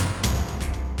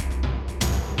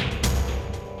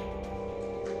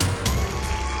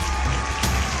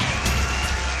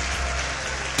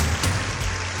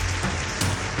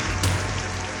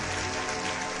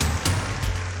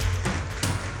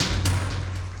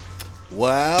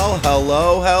Well,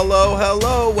 hello.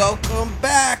 Welcome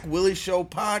back. Willie Show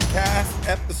Podcast,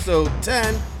 episode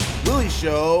 10. Willie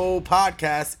Show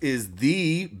Podcast is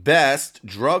the best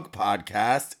drug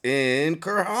podcast in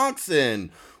Kerhonkson.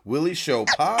 Willie Show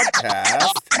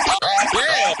Podcast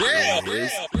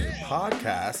is a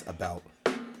podcast about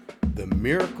the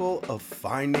miracle of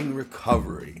finding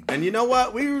recovery. And you know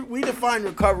what? We define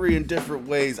recovery in different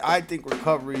ways. I think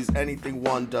recovery is anything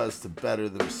one does to better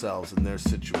themselves in their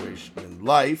situation in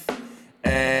life.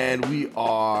 And we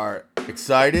are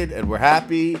excited and we're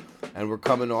happy and we're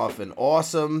coming off an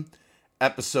awesome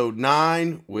episode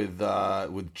 9 with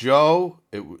Joe.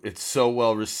 It's so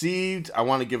well received. I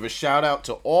want to give a shout out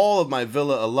to all of my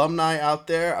Villa alumni out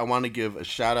there. I want to give a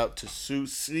shout out to Sue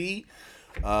C.,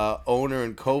 owner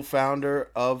and co-founder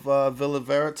of Villa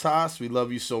Veritas. We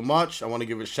love you so much. I want to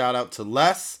give a shout out to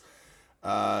Les.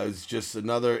 He's just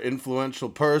another influential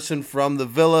person from the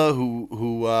Villa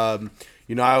who I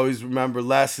always remember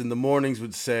Les in the mornings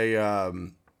would say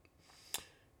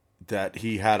that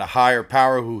he had a higher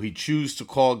power who he chose to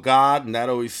call God, and that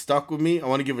always stuck with me. I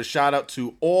want to give a shout out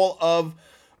to all of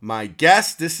my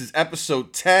guests. This is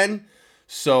episode 10,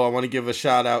 so I want to give a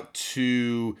shout out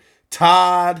to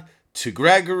Todd, to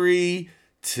Gregory,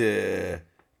 to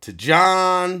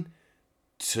John,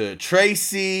 to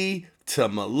Tracy, to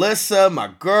Melissa, my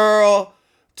girl,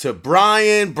 to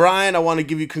Brian. Brian, I want to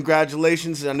give you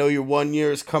congratulations. I know your 1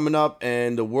 year is coming up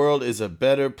and the world is a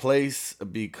better place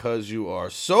because you are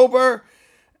sober.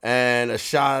 And a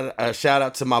shout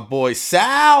out to my boy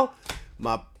Sal,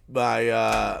 my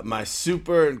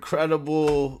super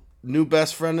incredible new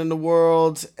best friend in the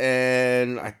world.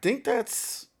 And I think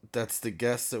that's the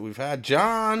guests that we've had.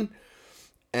 John.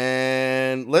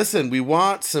 And listen, we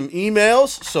want some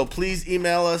emails, so please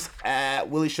email us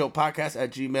at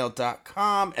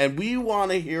willieshowpodcast@gmail.com. And we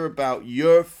want to hear about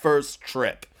your first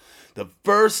trip. The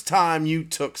first time you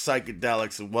took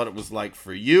psychedelics and what it was like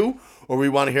for you. Or we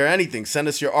want to hear anything. Send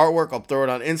us your artwork. I'll throw it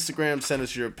on Instagram. Send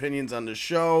us your opinions on the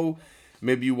show.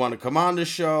 Maybe you want to come on the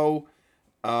show.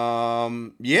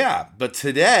 But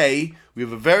today we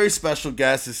have a very special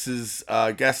guest. This is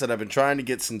a guest that I've been trying to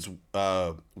get since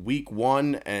week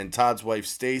 1, and Todd's wife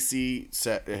Stacy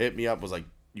hit me up, was like,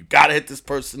 you gotta hit this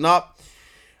person up.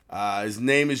 His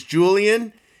name is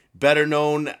Julian, better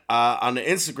known on the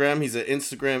Instagram. He's an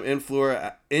Instagram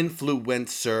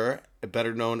influencer,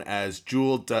 better known as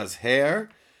Jewel Does Hair.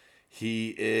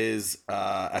 He is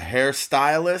a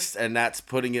hairstylist, and that's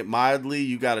putting it mildly.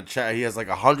 You got to check. He has like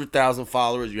 100,000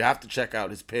 followers. You have to check out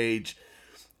his page.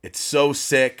 It's so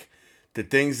sick. The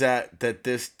things that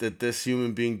this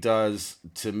human being does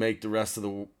to make the rest of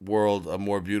the world a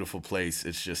more beautiful place.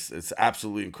 It's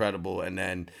absolutely incredible. And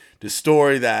then the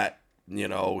story that,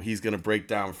 he's going to break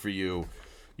down for you,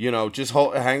 just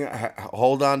hold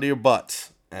on to your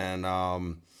butts. And,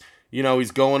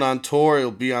 he's going on tour.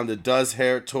 He'll be on the Does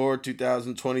Hair Tour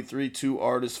 2023, 2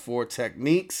 artists, 4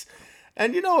 techniques.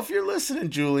 And, if you're listening,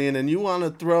 Julian, and you want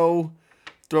to throw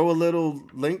a little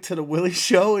link to the Willie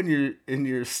Show in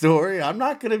your story, I'm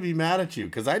not going to be mad at you,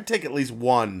 because I'd take at least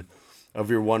one of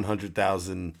your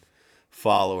 100,000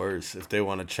 followers if they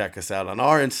want to check us out on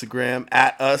our Instagram,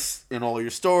 at us in all your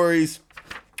stories,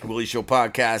 Willie Show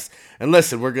Podcast. And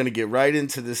listen, we're going to get right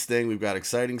into this thing. We've got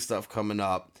exciting stuff coming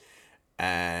up.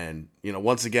 And,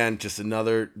 once again, just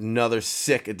another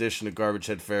sick edition of Garbage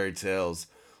Head Fairy Tales.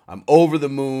 I'm over the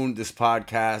moon. This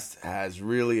podcast has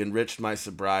really enriched my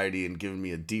sobriety and given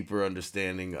me a deeper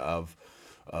understanding of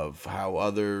how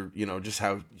other, just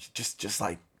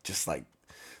like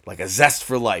a zest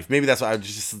for life. Maybe that's why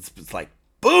it's like,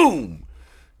 boom,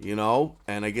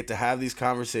 and I get to have these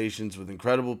conversations with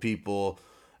incredible people.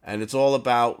 And it's all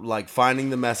about like finding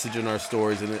the message in our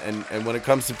stories. And when it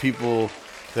comes to people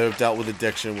that have dealt with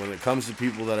addiction, when it comes to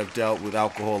people that have dealt with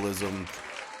alcoholism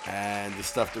and the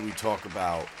stuff that we talk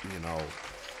about,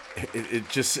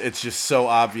 it's just so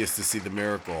obvious to see the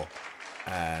miracle.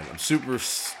 And I'm super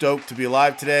stoked to be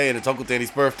alive today, and it's Uncle Danny's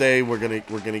birthday. We're gonna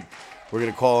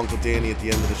call Uncle Danny at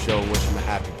the end of the show and wish him a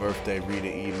happy birthday, read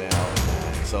an email.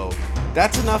 And so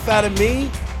that's enough out of me.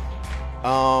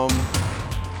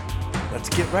 Let's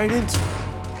get right into it.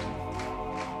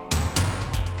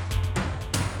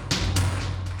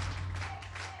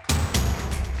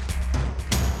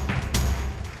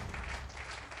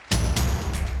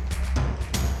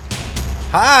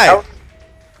 Hi.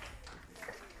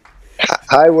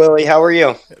 Hi, Willie. How are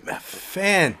you?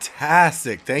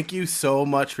 Fantastic. Thank you so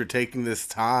much for taking this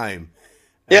time.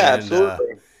 Yeah,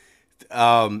 absolutely.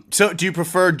 So do you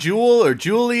prefer Jewel or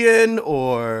Julian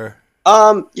or?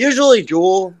 Usually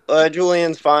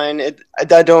Julian's fine. I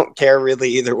don't care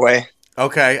really either way.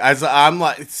 Okay, I'm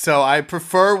like, so I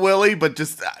prefer Willie, but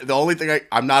just the only thing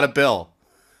I'm not a Bill.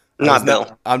 Not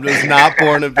Bill. I'm just not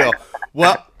born a Bill.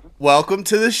 Well, welcome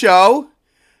to the show.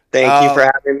 Thank you for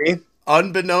Uh, having me.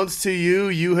 Unbeknownst to you,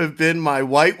 you have been my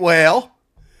white whale.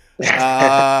 We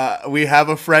have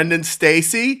a friend in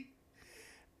Stacy,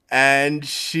 and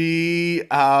she's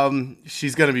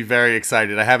gonna be very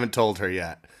excited. I haven't told her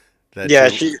yet that Yeah, you're.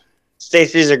 she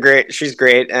Stacy's a great. She's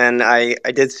great, and I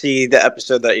did see the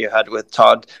episode that you had with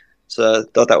Todd, so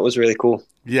thought that was really cool.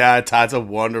 Yeah, Todd's a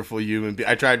wonderful human being.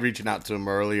 I tried reaching out to him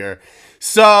earlier.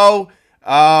 So,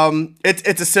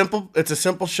 it's a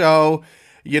simple show.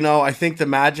 You know, I think the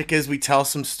magic is we tell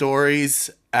some stories,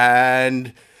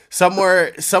 and somewhere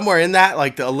in that,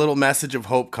 like a little message of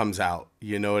hope comes out.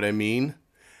 You know what I mean?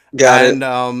 Got it.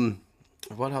 And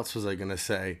what else was I gonna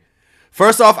say?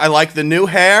 First off, I like the new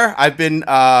hair. I've been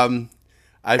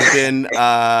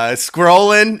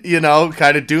scrolling, you know,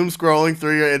 kind of doom scrolling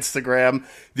through your Instagram.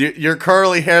 Your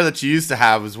curly hair that you used to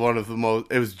have was one of the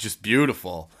most. It was just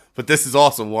beautiful, but this is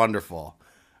also wonderful.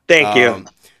 Thank you. Um,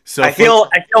 so I for feel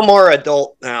I feel more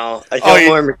adult now. I oh feel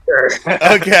more mature.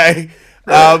 okay.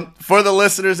 For the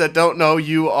listeners that don't know,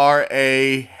 you are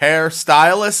a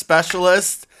hairstylist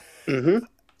specialist, hmm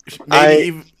maybe I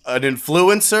even an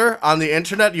influencer on the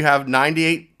internet. You have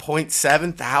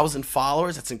 98.7 thousand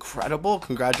followers. That's incredible.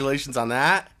 Congratulations on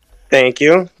that. Thank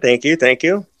you, thank you, thank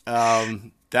you.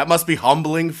 That must be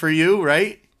humbling for you,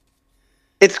 right?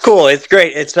 It's cool. It's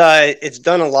great. It's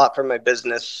done a lot for my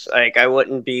business. Like I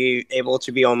wouldn't be able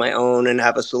to be on my own and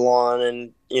have a salon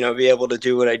and be able to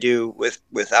do what I do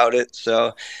without it.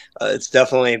 So it's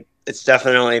definitely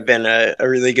been a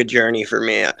really good journey for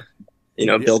me.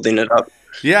 Building it up.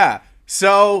 Yeah.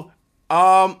 So,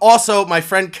 also, my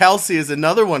friend Kelsey is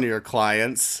another one of your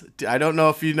clients. I don't know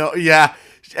if you know. Yeah.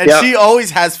 And Yep. she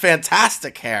always has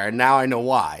fantastic hair. And now I know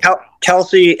why.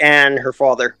 Kelsey and her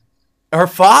father. Her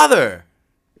father.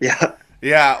 Yeah.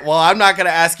 Yeah. Well, I'm not going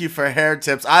to ask you for hair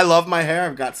tips. I love my hair.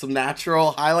 I've got some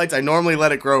natural highlights. I normally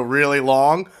let it grow really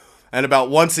long. And about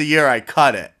once a year, I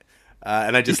cut it.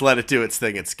 And I just let it do its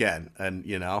thing again. And,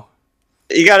 you know.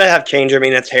 You got to have change. I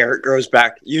mean, it's hair. It grows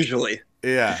back usually.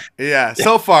 Yeah, yeah.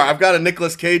 So far, I've got a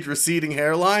Nicolas Cage receding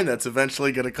hairline that's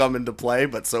eventually going to come into play,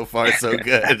 but so far, so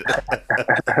good.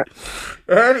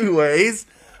 Anyways,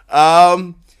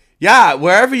 yeah,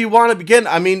 wherever you want to begin.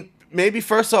 I mean, maybe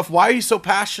first off, why are you so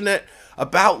passionate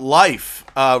about life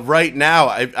right now?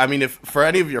 I mean, if for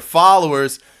any of your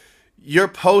followers, your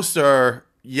posts are,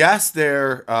 yes,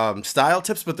 they're style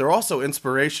tips, but they're also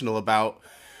inspirational about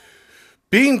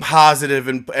being positive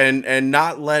and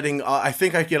not letting I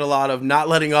think I get a lot of not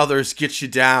letting others get you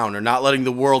down or not letting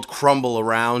the world crumble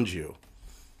around you.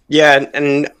 Yeah,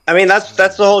 and I mean that's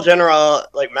the whole general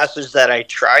like message that I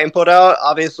try and put out.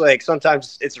 Obviously, like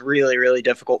sometimes it's really really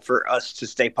difficult for us to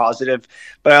stay positive,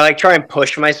 but I like try and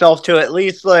push myself to at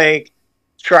least like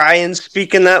try and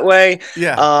speak in that way.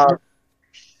 Yeah. Uh,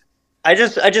 I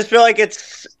just feel like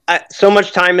it's so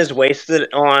much time is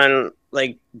wasted on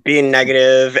like being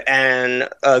negative and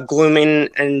glooming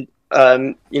and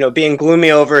being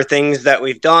gloomy over things that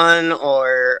we've done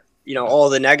or all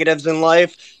the negatives in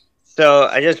life. So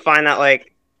I just find that like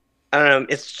I don't know,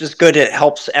 it's just good. It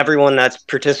helps everyone that's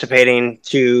participating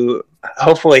to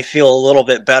hopefully feel a little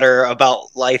bit better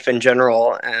about life in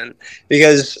general. And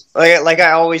because like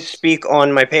I always speak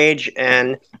on my page,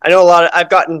 and I know I've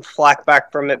gotten flack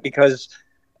back from it because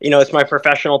it's my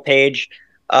professional page.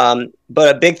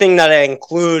 But a big thing that I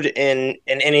include in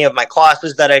any of my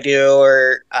classes that I do,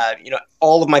 or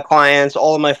all of my clients,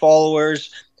 all of my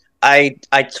followers, I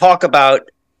talk about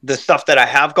the stuff that I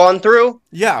have gone through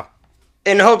Yeah.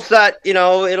 in hopes that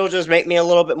it'll just make me a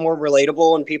little bit more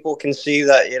relatable and people can see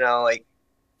that like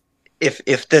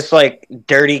if this like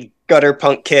dirty gutter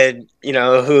punk kid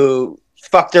who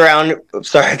fucked around,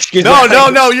 sorry, excuse me.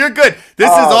 No, you're good. This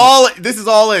is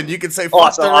all in. You can say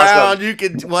fucked Awesome, around, awesome. you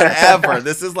can whatever.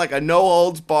 This is like a no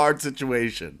holds barred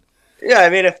situation. Yeah, I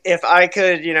mean, if I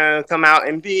could come out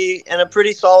and be in a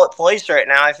pretty solid place right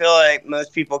now, I feel like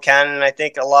most people can, and I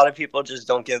think a lot of people just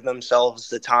don't give themselves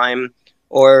the time.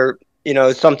 Or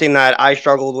something that I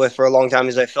struggled with for a long time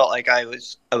is I felt like I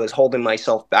was holding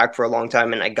myself back for a long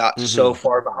time, and I got so Mhm.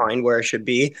 far behind where I should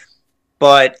be.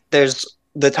 But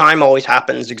the time always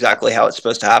happens exactly how it's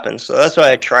supposed to happen. So that's what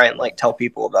I try and like tell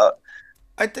people about.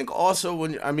 I think also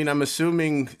I mean, I'm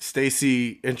assuming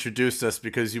Stacy introduced us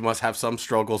because you must have some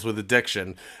struggles with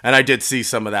addiction. And I did see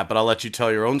some of that, but I'll let you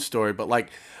tell your own story. But like,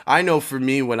 I know for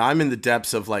me, when I'm in the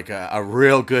depths of like a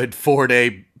real good 4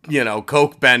 day,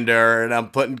 Coke bender and I'm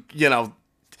putting,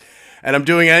 and I'm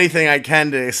doing anything I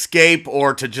can to escape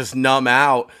or to just numb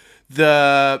out,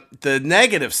 the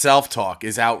negative self-talk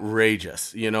is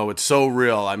outrageous. You know, it's so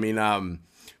real. I mean,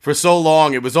 for so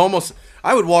long it was almost,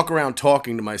 I would walk around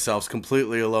talking to myself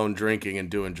completely alone, drinking and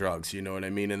doing drugs, you know what I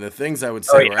mean? And the things I would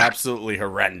say were absolutely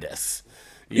horrendous.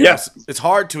 You know, it's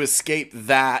hard to escape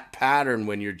that pattern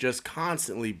when you're just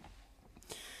constantly,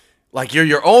 like, you're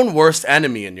your own worst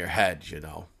enemy in your head, you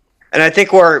know. And I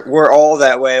think we're all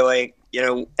that way. Like, you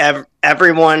know,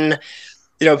 everyone,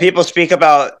 you know, people speak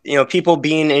about, you know, people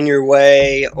being in your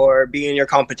way or being your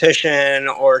competition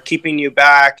or keeping you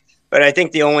back. But I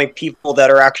think the only people that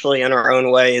are actually in our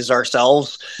own way is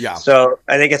ourselves. Yeah. So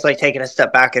I think it's like taking a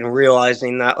step back and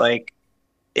realizing that, like,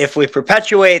 if we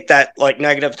perpetuate that, like,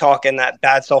 negative talk and that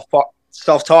bad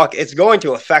self-talk, it's going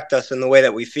to affect us in the way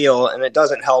that we feel. And it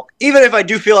doesn't help. Even if I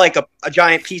do feel like a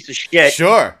giant piece of shit.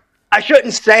 Sure. I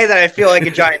shouldn't say that I feel like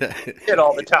a giant shit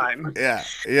all the time.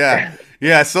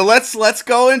 Yeah. So let's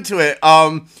go into it.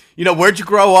 You know, where'd you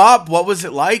grow up? What was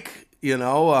it like? You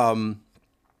know,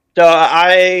 So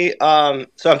I'm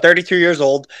 32 years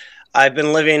old. I've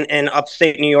been living in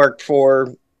upstate New York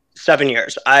for 7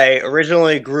 years. I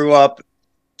originally grew up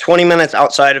 20 minutes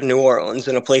outside of New Orleans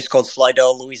in a place called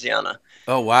Slidell, Louisiana.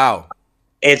 Oh, wow.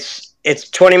 It's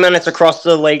 20 minutes across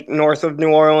the lake north of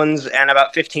New Orleans and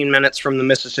about 15 minutes from the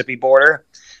Mississippi border.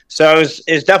 So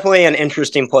it's definitely an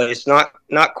interesting place. Not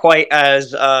quite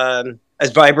as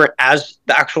vibrant as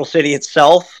the actual city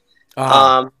itself.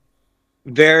 Uh-huh.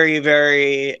 Very,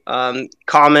 very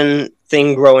common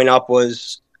thing growing up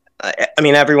was, I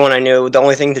mean, everyone I knew, the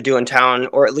only thing to do in town,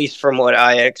 or at least from what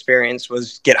I had experienced,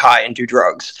 was get high and do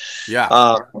drugs.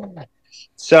 Yeah.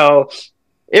 So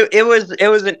it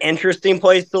was an interesting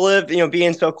place to live, you know,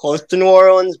 being so close to New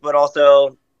Orleans, but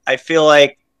also I feel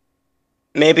like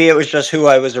maybe it was just who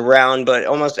I was around, but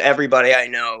almost everybody I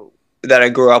know that I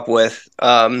grew up with,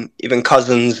 even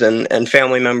cousins and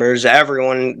family members,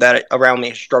 everyone that around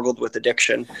me struggled with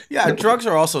addiction. Yeah, drugs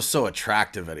are also so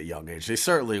attractive at a young age. They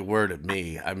certainly were to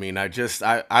me. I mean, I was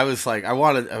like, I was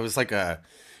like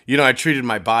you know, I treated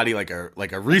my body like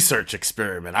a research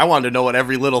experiment. I wanted to know what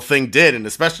every little thing did, and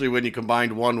especially when you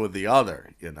combined one with the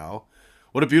other, you know.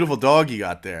 What a beautiful dog you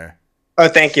got there. Oh,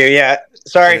 thank you. Yeah.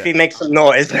 Sorry if he makes some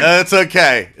noise. That's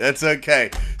okay. That's okay.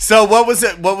 So what was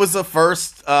it? What was the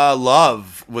first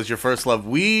love? Was your first love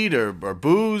weed or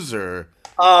booze or?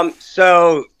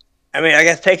 So, I mean, I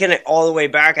guess taking it all the way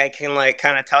back, I can, like,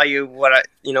 kind of tell you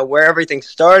where everything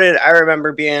started. I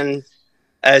remember being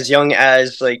as young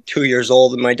as like 2 years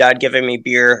old and my dad giving me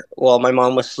beer while my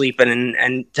mom was sleeping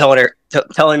and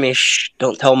telling me, shh,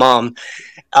 don't tell mom.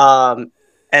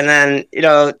 And then, you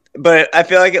know, but I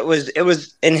feel like it was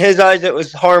in his eyes, it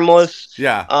was harmless.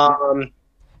 Yeah.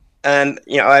 And,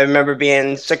 you know, I remember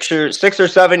being 6 or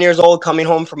 7 years old, coming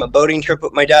home from a boating trip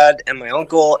with my dad and my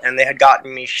uncle, and they had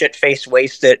gotten me shit-faced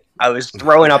wasted. I was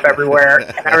throwing up everywhere.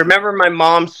 And I remember my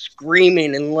mom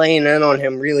screaming and laying in on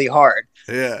him really hard.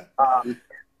 Yeah.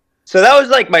 So that was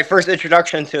like my first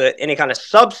introduction to any kind of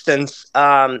substance.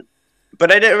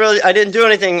 But I didn't do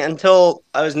anything until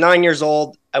I was 9 years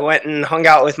old. I went and hung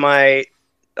out with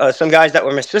some guys that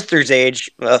were my sister's age,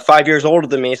 5 years older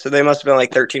than me. So they must have been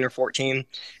like 13 or 14.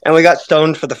 And we got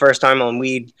stoned for the first time on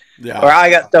weed. Yeah. Or I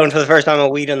got stoned for the first time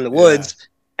on weed in the woods. Yeah.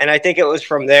 And I think it was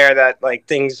from there that, like,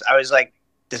 I was like,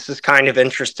 this is kind of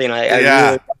interesting. I really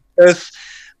like this.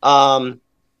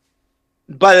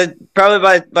 But probably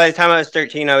by the time I was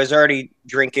 13, I was already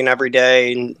drinking every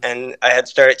day, and I had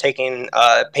started taking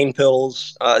pain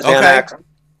pills, Xanax.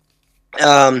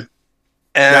 Okay.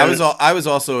 And yeah, I was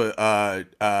also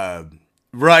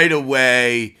right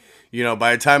away. You know,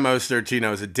 by the time I was 13, I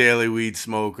was a daily weed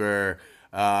smoker.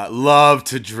 Loved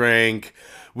to drink.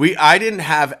 I didn't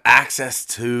have access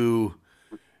to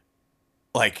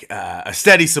like a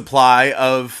steady supply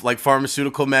of like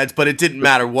pharmaceutical meds, but it didn't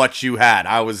matter what you had.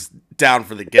 I was down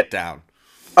for the get down.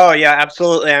 Oh yeah,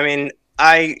 absolutely. I mean,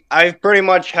 I pretty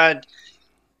much had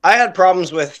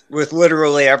problems with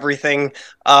literally everything.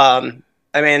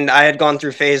 I mean, I had gone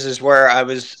through phases where I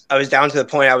was down to the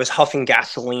point I was huffing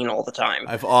gasoline all the time.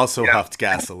 I've also huffed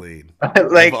gasoline.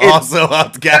 Like, I've also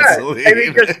huffed gasoline. I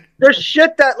mean, there's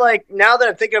shit that, like, now that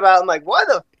I'm thinking about it, I'm like, why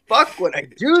the fuck would I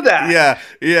do that?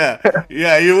 Yeah.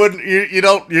 You wouldn't.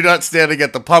 You're not standing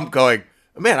at the pump going,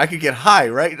 man, I could get high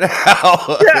right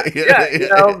now. You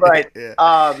know, but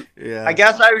I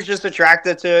guess I was just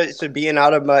attracted to being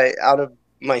out of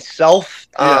myself.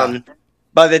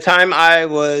 By the time I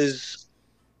was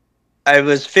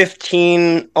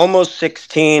 15, almost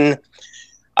 16,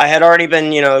 I had already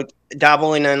been, you know,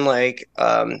 dabbling in, like,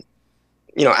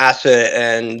 you know, acid,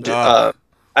 and I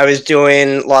was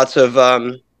doing lots of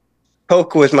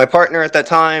coke with my partner at that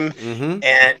time,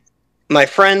 and My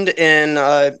friend in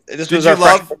this Did was you our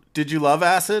love? freshman. Did you love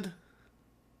acid?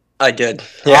 I did.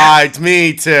 Yeah. Ah, it's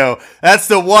me too. That's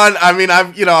the one. I mean,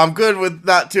 I'm good with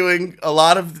not doing a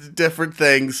lot of different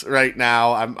things right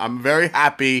now. I'm very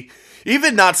happy.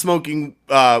 Even not smoking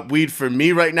weed for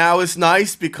me right now is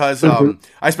nice because Mhm.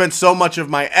 I spent so much of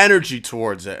my energy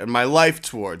towards it and my life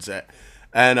towards it.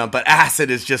 And but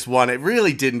acid is just one. It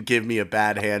really didn't give me a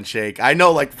bad handshake. I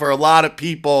know, like for a lot of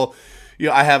people,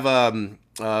 I have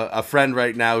a friend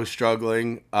right now who's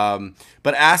struggling.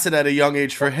 But acid at a young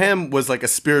age for him was like a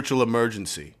spiritual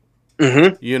emergency,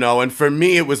 Mhm. and for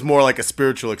me it was more like a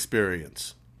spiritual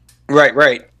experience. Right.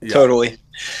 Right. Yeah. Totally.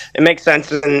 It makes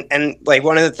sense, and like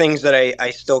one of the things that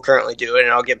I still currently do, and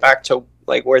I'll get back to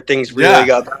like where things really Yeah.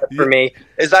 got bad for me,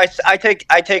 is I take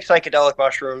psychedelic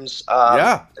mushrooms.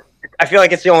 Yeah. I feel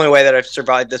like it's the only way that I've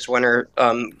survived this winter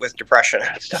with depression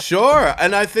and stuff. Sure.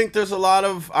 And I think there's a lot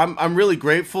of I'm really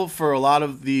grateful for a lot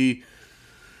of the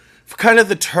kind of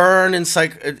the turn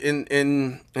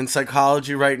in in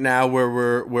psychology right now where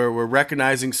we're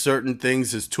recognizing certain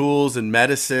things as tools and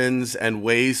medicines and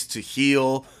ways to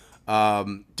heal.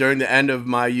 During the end of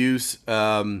my use,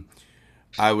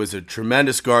 I was a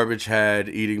tremendous garbage head,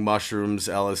 eating mushrooms,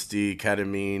 LSD,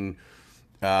 ketamine,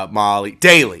 Molly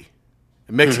daily,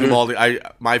 mixing them Hmm. all.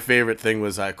 My favorite thing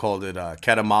was I called it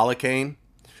ketamolocane,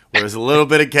 where it's a little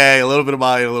bit of K, a little bit of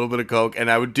Molly, a little bit of Coke, and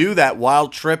I would do that while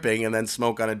tripping and then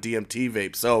smoke on a DMT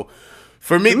vape. So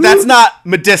for me, that's not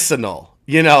medicinal,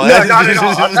 No, not at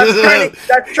all.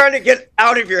 That's trying to get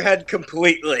out of your head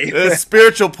completely.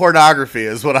 Spiritual pornography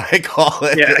is what I call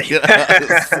it.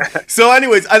 Yeah. So,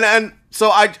 anyways, and so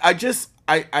I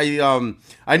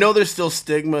know there's still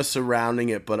stigma surrounding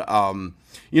it, but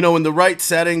in the right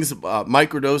settings,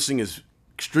 microdosing is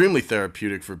extremely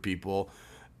therapeutic for people,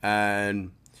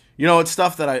 and it's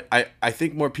stuff that I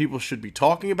think more people should be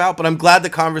talking about. But I'm glad the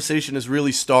conversation has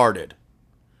really started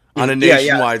on a Yeah,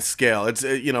 yeah. nationwide scale. It's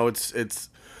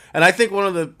and I think one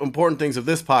of the important things of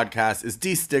this podcast is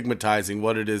destigmatizing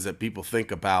what it is that people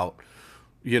think about,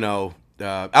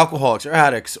 alcoholics or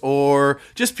addicts or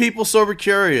just people sober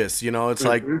curious. It's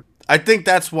like Hmm. I think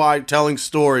that's why telling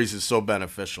stories is so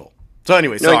beneficial. So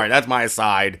anyway, No, sorry, that's my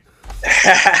aside.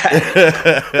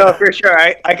 no, for sure.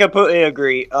 I completely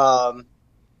agree.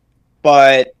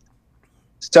 But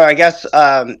so I guess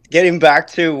getting back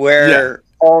to Yeah. where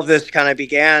all of this kind of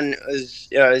began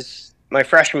is my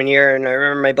freshman year, and I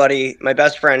remember my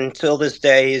best friend, till this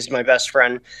day, he's my best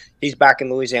friend. He's back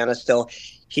in Louisiana still.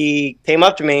 He came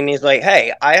up to me and he's like,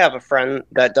 "Hey, I have a friend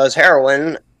that does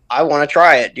heroin. I want to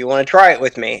try it. Do you want to try it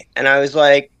with me?" And I was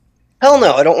like, "Hell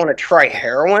no, I don't want to try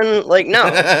heroin. Like,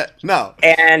 no." No.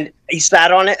 And he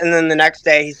sat on it, and then the next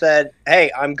day he said, "Hey,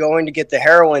 I'm going to get the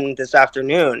heroin this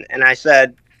afternoon." And I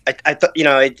said, I thought,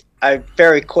 I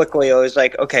very quickly I was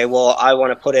like, "Okay, well, I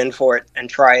want to put in for it and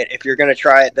try it. If you're going to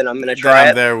try it, then I'm going to Then try I'm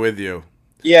it." there with you.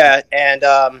 Yeah, and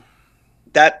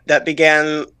that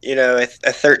began, a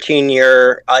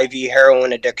 13-year IV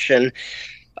heroin addiction.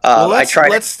 Well, I tried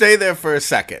it. let's stay there for a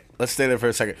second. Let's stay there for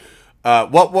a second.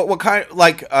 What kind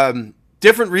like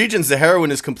different regions? The heroin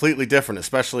is completely different,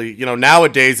 especially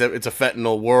nowadays it's a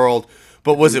fentanyl world.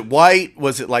 But was it white?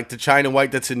 Was it like the China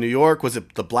white that's in New York? Was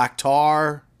it the black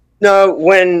tar? No,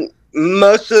 when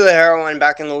most of the heroin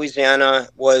back in Louisiana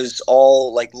was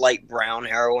all like light brown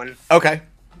heroin. Okay.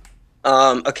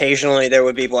 Occasionally there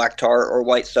would be black tar or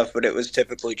white stuff, but it was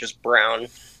typically just brown.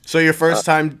 So your Uh, first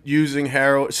time using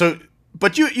heroin.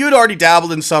 But you'd already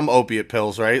dabbled in some opiate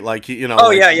pills, right? Like oh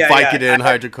like yeah, yeah, yeah. Vicodin,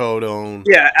 hydrocodone.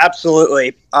 Yeah,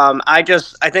 absolutely. I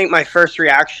think my first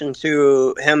reaction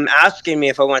to him asking me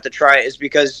if I wanted to try it is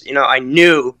because I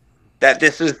knew that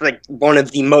this is like one of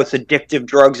the most addictive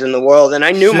drugs in the world, and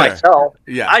I knew Sure. myself.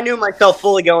 Yeah. I knew myself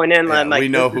fully going in. Yeah. I'm like, We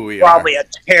this know is who we are. probably a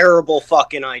terrible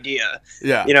fucking idea.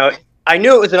 Yeah. You know, I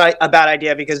knew it was a bad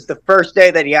idea because the first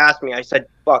day that he asked me, I said,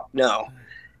 "Fuck no,"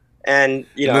 and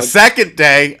And the second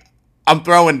day, I'm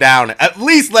throwing down. At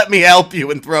least let me help you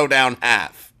and throw down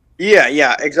half. yeah,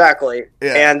 yeah, exactly.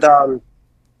 Yeah. And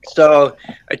so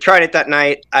I tried it that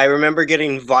night. I remember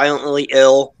getting violently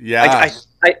ill. Yeah.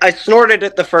 I snorted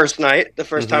it the first night, the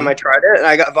 1st time Mm-hmm. I tried it, and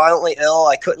I got violently ill.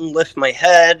 I couldn't lift my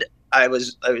head. I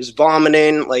was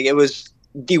vomiting. Like, it was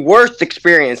the worst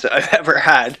experience that I've ever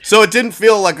had. So it didn't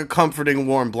feel like a comforting,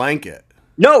 warm blanket.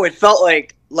 No, it felt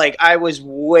like I was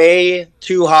way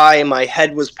too high. My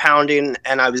head was pounding,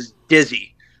 and I was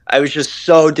dizzy. I was just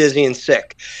so dizzy and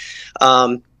sick.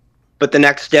 But the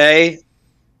next day,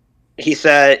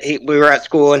 we were at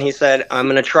school, and he said, "I'm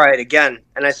going to try it again."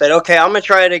 And I said, "Okay, I'm going to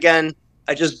try it again.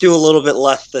 I just do a little bit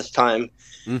less this time."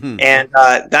 Mm-hmm. And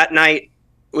that night,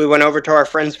 we went over to our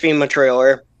friend's FEMA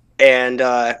trailer, and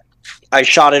I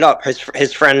shot it up.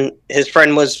 His friend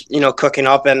was, cooking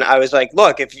up, and I was like,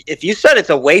 "Look, if you said it's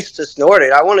a waste to snort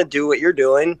it, I want to do what you're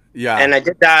doing." Yeah. And I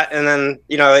did that, and then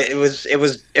it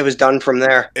was done from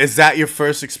there. Is that your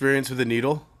first experience with a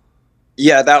needle?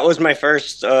 Yeah, that was my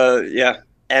first. Yeah,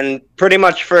 and pretty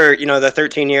much for the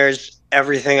 13 years,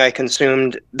 everything I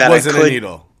consumed that I Wasn't a could.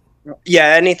 needle. Yeah,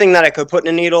 anything that I could put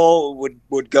in a needle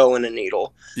would go in a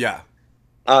needle. Yeah.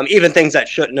 Even things that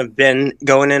shouldn't have been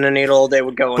going in a needle, they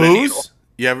would go in a needle. Booze?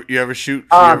 You ever shoot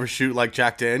Um, like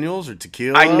Jack Daniels or I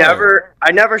tequila? Or?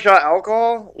 never shot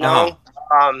alcohol. Uh-huh.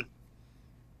 No.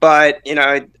 But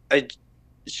I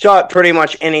shot pretty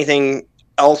much anything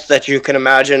else that you can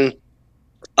imagine.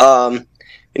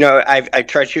 I've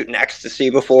tried shooting ecstasy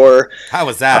before. How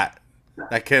was that?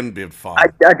 That can be I, fun.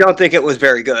 I don't think it was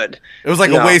very good. It was like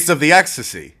a No, waste of the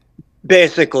ecstasy.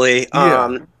 basically.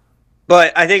 Yeah.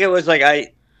 But I think it was like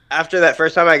after that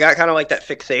first time I got kind of like that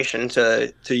fixation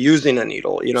to using a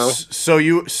needle.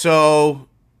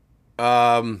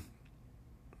 Um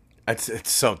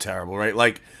it's so terrible, right?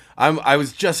 Like I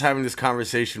was just having this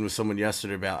conversation with someone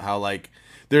yesterday about how like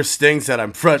there's things that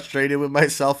I'm frustrated with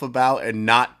myself about and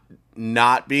not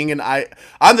being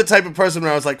I'm the type of person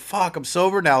where I was like, fuck, I'm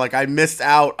sober now. Like I missed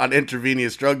out on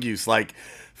intravenous drug use. Like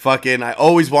fucking I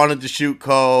always wanted to shoot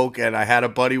coke, and I had a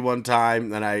buddy one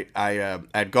time and I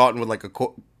had gotten with like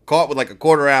caught with like a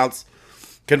quarter ounce,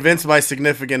 convinced my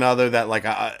significant other that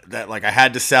I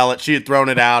had to sell it. She had thrown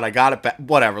it out. I got it back.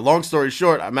 Whatever. Long story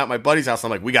short, I'm at my buddy's house.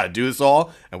 I'm like, we got to do this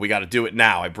all, and we got to do it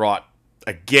now. I brought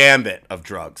a gambit of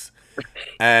drugs,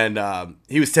 and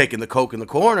he was taking the coke in the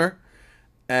corner,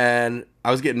 and I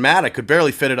was getting mad. I could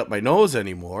barely fit it up my nose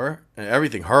anymore, and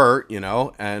everything hurt,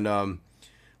 And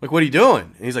like, what are you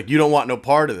doing? And he's like, you don't want no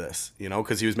part of this,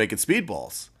 because he was making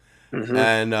speedballs, Mm-hmm.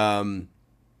 and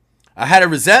I had a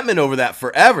resentment over that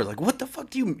forever. Like, what the fuck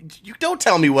do you don't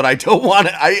tell me what I don't want.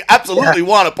 I absolutely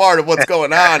want a part of what's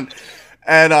going on.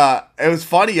 And it was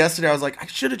funny yesterday. I was like, I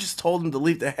should have just told him to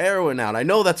leave the heroin out. I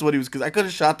know that's what he was, because I could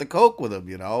have shot the coke with him,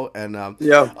 And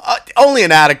Yeah. only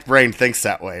an addict brain thinks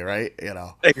that way, right?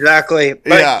 Exactly.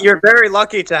 But Yeah. you're very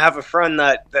lucky to have a friend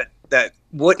that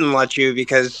wouldn't let you,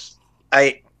 because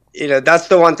that's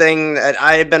the one thing that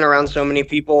I have been around so many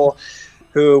people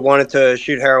who wanted to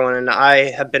shoot heroin, and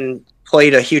I have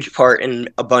played a huge part in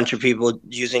a bunch of people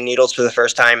using needles for the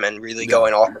first time and really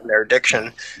going off in their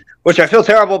addiction, which I feel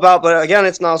terrible about. But again,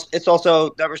 it's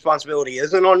also that responsibility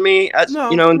isn't on me,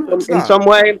 in some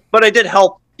way. But I did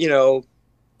help,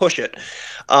 push it.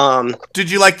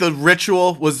 Did you like the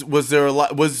ritual? Was there a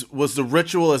lot? Was the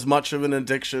ritual as much of an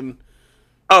addiction?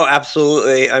 Oh,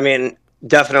 absolutely. I mean,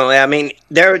 definitely. I mean,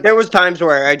 there was times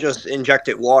where I just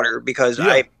injected water because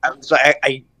Yeah.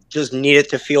 I just needed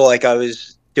to feel like I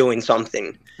was doing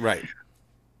something. Right.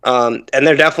 And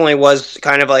there definitely was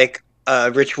kind of like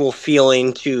a ritual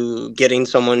feeling to getting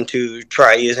someone to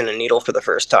try using a needle for the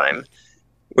first time,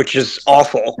 which is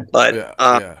awful. But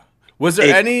yeah. Was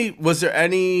there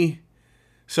any?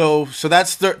 So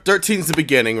that's 13's the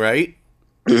beginning, right?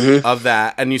 Mm-hmm. Of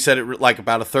that, and you said it like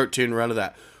about a 13 run of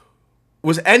that.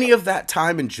 Was any of that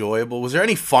time enjoyable? Was there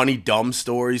any funny, dumb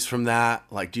stories from that?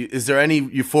 Like, is there any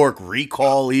euphoric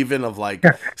recall even of like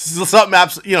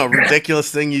something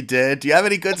ridiculous thing you did? Do you have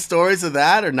any good stories of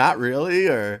that, or not really?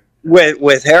 Or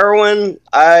With heroin,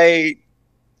 I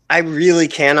really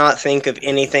cannot think of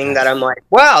anything that I'm like,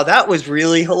 wow, that was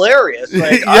really hilarious.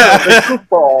 Like, I was a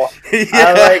goofball.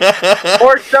 Yeah.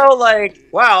 More so like,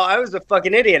 wow, I was a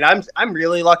fucking idiot. I'm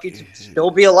really lucky to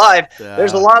still be alive.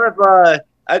 There's a lot of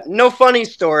no funny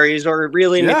stories or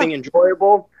really anything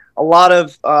enjoyable. A lot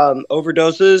of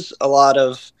overdoses, a lot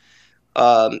of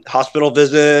hospital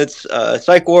visits,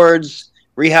 psych wards,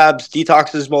 rehabs,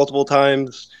 detoxes multiple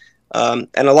times, and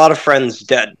a lot of friends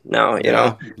dead now.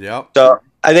 Yep. So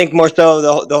I think more so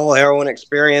the whole heroin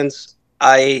experience.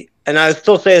 I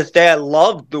still say to this day, I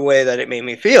loved the way that it made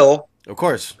me feel. Of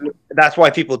course. That's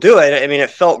why people do it. I mean, it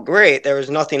felt great. There was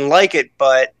nothing like it,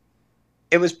 but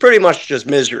it was pretty much just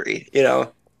misery,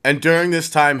 And during this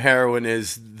time, heroin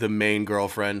is the main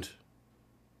girlfriend.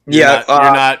 You're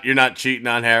You're not cheating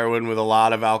on heroin with a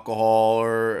lot of alcohol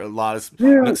or a lot of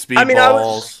speedballs. I mean, I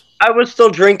was still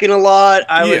drinking a lot.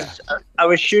 I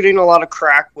was shooting a lot of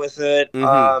crack with it.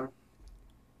 Mm-hmm.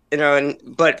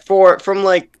 But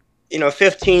from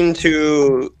 15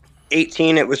 to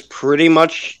 18, it was pretty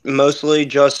much mostly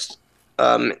just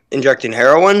injecting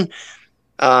heroin.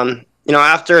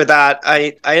 After that,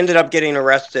 I ended up getting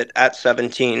arrested at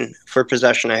 17 for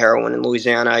possession of heroin in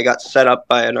Louisiana. I got set up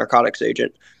by a narcotics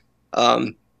agent.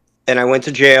 And I went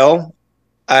to jail.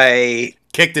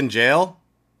 Kicked in jail?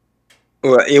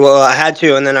 Well, I had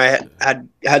to, and then I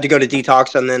had to go to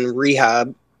detox and then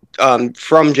rehab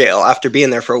from jail after being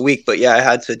there for a week. But yeah, I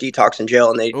had to detox in jail,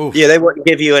 and they Oof. wouldn't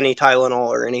give you any Tylenol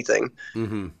or anything.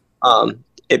 Mm-hmm.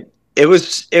 It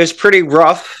was pretty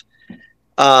rough.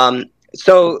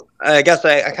 So I guess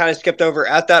I kind of skipped over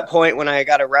at that point when I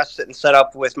got arrested and set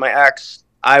up with my ex.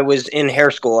 I was in hair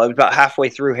school. I was about halfway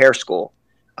through hair school.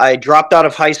 I dropped out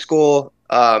of high school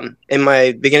in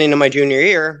my beginning of my junior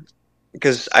year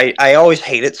because I always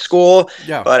hated school,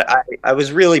 Yeah. but I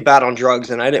was really bad on drugs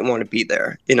and I didn't want to be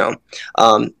there, you know.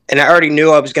 And I already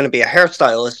knew I was going to be a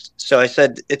hairstylist. So I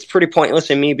said, it's pretty pointless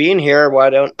in me being here. Why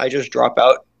don't I just drop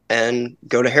out and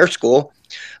go to hair school?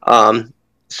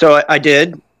 So I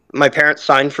did. My parents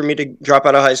signed for me to drop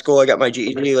out of high school. I got my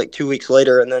GED like 2 weeks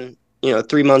later. And then,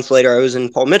 3 months later, I was in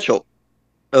Paul Mitchell.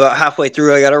 About halfway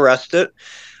through, I got arrested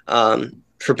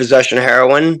for possession of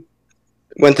heroin.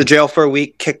 Went to jail for a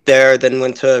week, kicked there, then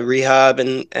went to rehab,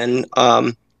 and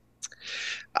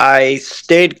I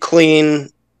stayed clean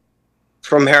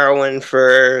from heroin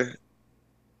for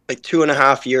like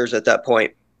 2.5 years at that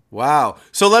point. Wow.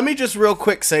 So let me just real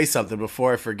quick say something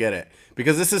before I forget it,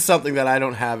 because this is something that I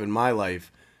don't have in my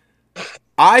life.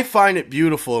 I find it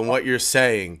beautiful in what you're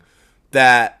saying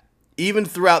that even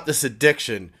throughout this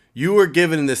addiction, you were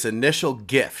given this initial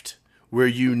gift where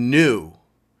you knew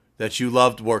that you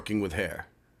loved working with hair.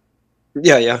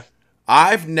 Yeah, yeah.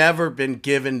 I've never been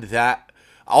given that.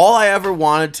 All I ever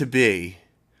wanted to be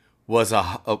was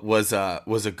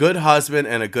a good husband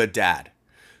and a good dad.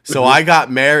 So I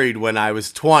got married when I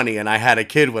was 20 and I had a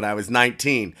kid when I was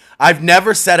 19. I've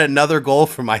never set another goal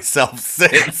for myself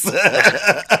since.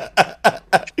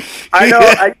 I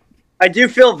know. I do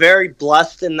feel very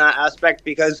blessed in that aspect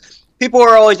because people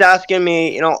are always asking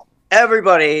me,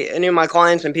 everybody, any of my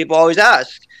clients and people always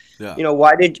ask, Yeah.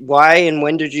 why and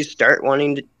when did you start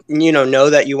wanting to, know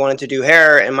that you wanted to do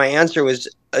hair? And my answer was,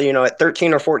 at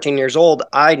 13 or 14 years old,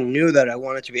 I knew that I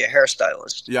wanted to be a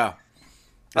hairstylist. Yeah.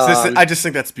 Um, I just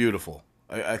think that's beautiful.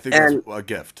 I think that's and a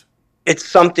gift. it's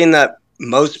something that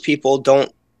most people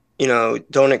don't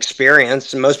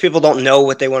experience, and most people don't know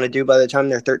what they want to do by the time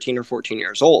they're 13 or 14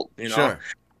 years old. Sure.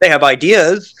 They have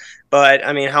ideas, but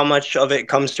I mean, how much of it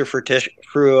comes to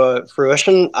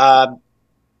fruition?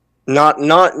 Not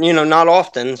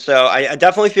often. So I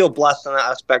definitely feel blessed in that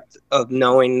aspect of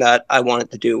knowing that I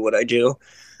wanted to do what I do.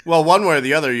 Well, one way or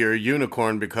the other, you're a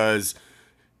unicorn because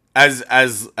as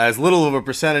little of a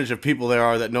percentage of people there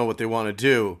are that know what they want to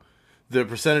do, the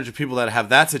percentage of people that have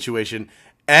that situation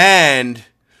and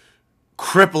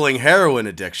crippling heroin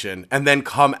addiction and then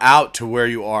come out to where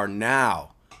you are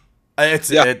now.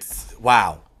 Yeah. It's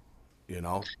wow, you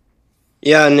know.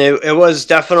 Yeah, and it was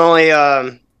definitely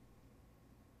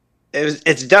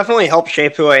it's definitely helped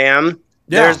shape who I am.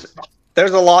 Yeah.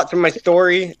 There's a lot to my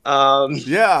story.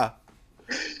 Yeah.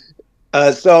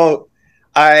 So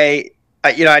I'd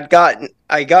gotten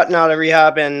out of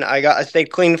rehab and I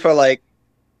stayed clean for like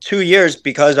 2 years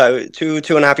because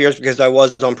 2.5 years because I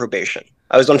was on probation.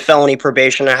 I was on felony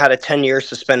probation. I had a 10-year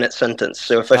suspended sentence.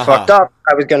 So if I fucked Uh-huh. up,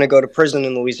 I was going to go to prison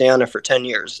in Louisiana for 10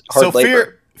 years. So Hard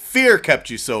labor. fear kept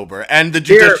you sober and the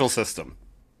Fear, judicial system.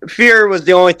 fear was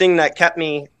the only thing that kept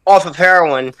me off of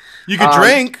heroin. You could Um,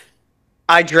 drink.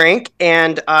 I drank,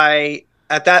 and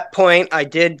at that point, I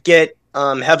did get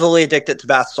heavily addicted to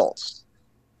bath salts.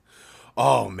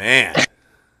 Oh man.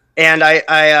 And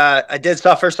I did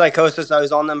suffer psychosis. I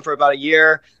was on them for about a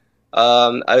year.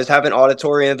 I was having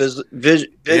auditory and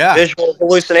Yeah. visual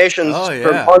hallucinations Oh for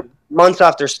yeah. months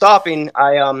after stopping.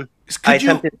 I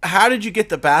attempted. How did you get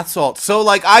the bath salts? So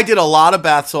like I did a lot of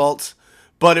bath salts,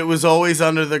 but it was always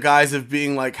under the guise of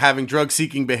being like having drug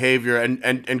seeking behavior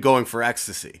and going for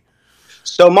ecstasy.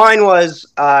 So mine was.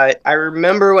 I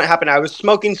remember what happened. I was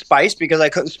smoking spice because I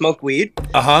couldn't smoke weed,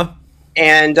 Uh-huh.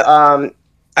 and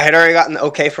I had already gotten the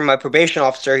okay from my probation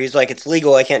officer. He's like, "It's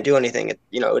legal. I can't do anything. It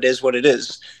is what it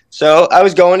is." So I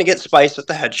was going to get spice at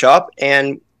the head shop,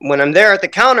 and when I'm there at the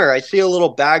counter, I see a little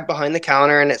bag behind the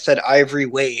counter, and it said Ivory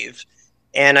Wave.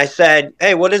 And I said,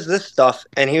 "Hey, what is this stuff?"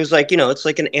 And he was like, "It's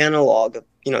like an analog of,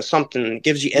 something that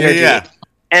gives you energy." Yeah.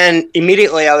 And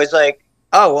immediately I was like,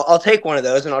 "Oh, well, I'll take one of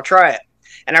those and I'll try it."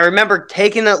 And I remember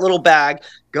taking that little bag,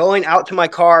 going out to my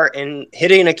car and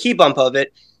hitting a key bump of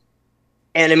it,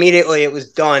 and immediately it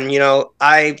was done.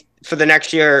 I for the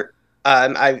next year,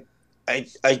 I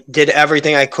did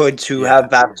everything I could to have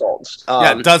bath salts.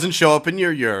 Yeah, it doesn't show up in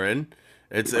your urine.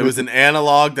 It was an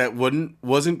analog that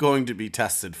wasn't going to be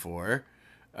tested for.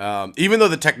 Even though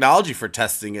the technology for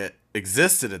testing it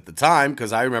existed at the time,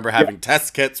 because I remember having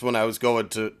test kits when I was going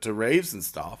to raves and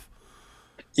stuff.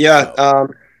 Yeah. So,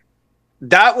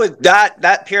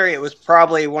 that period was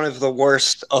probably one of the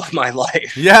worst of my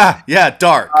life. Yeah, yeah,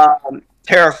 dark.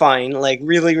 Terrifying, like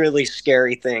really, really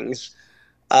scary things.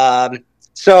 Um,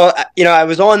 so I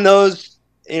was on those,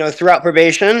 throughout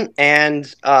probation,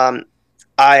 and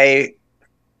I,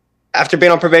 after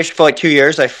being on probation for like 2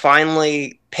 years, I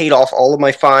finally paid off all of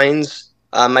my fines.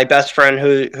 My best friend,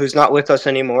 who's not with us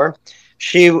anymore,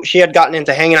 she had gotten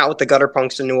into hanging out with the gutter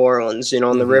punks in New Orleans, on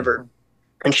the Mm-hmm. river,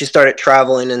 and she started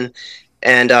traveling,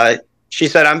 and she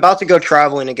said, "I'm about to go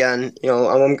traveling again.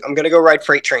 I'm going to go ride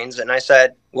freight trains." And I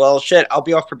said, "Well, shit, I'll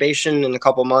be off probation in a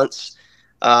couple months.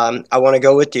 I want to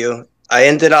go with you." I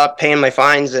ended up paying my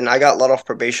fines, and I got let off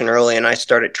probation early, and I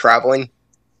started traveling.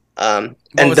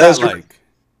 What And was that those like?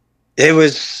 it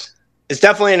was it's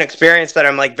definitely an experience that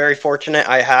I'm like very fortunate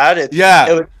I had.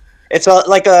 Yeah. It's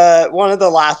like a one of the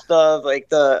last of like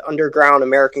the underground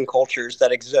American cultures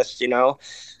that exist.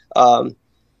 Um,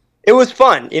 it was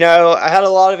fun. I had a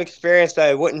lot of experience that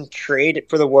I wouldn't trade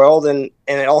for the world, and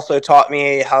it also taught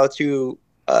me how to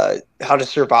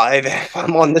survive if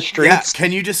I'm on the Yeah. streets.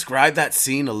 Can you describe that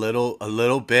scene a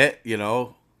little bit, you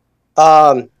know?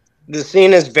 Um, the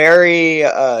scene is very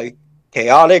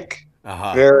chaotic,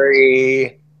 Uh-huh.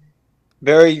 very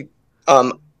very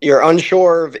you're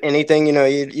unsure of anything.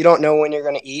 You don't know when you're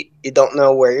going to eat, you don't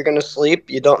know where you're going to sleep,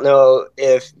 you don't know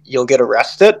if you'll get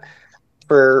arrested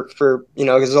for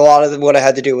because a lot of what I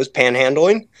had to do was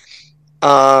panhandling.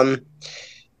 um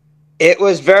it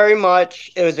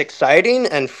was exciting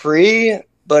and free,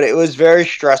 but it was very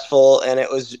stressful and it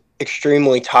was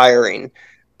extremely tiring.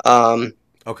 um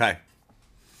Okay.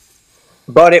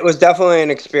 but it was definitely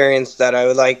an experience that I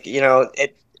would like.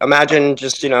 Imagine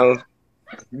just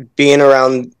being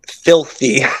around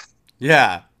filthy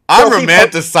Yeah. I'm filthy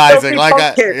punk, romanticizing filthy like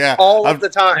punk kids yeah. all of I'm the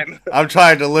time. I'm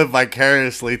trying to live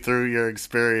vicariously through your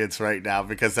experience right now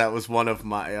because that was one of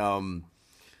my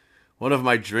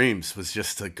dreams was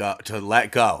just to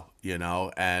let go,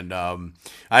 and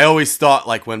I always thought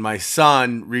like when my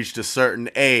son reached a certain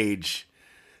age,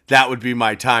 that would be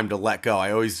my time to let go.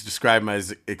 I always describe my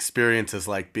experience as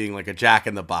like being like a jack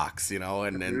in the box, and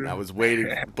I was waiting,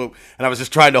 and I was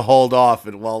just trying to hold off,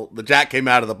 and well, the jack came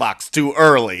out of the box too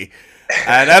early,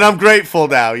 and I'm grateful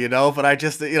now, but I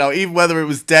just, even whether it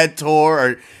was dead tour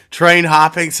or train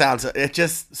hopping, sounds it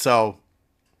just so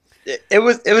It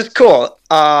was cool.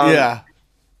 yeah.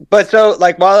 But so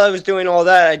like while I was doing all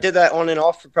that, I did that on and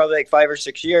off for probably like 5 or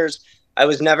 6 years. I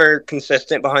was never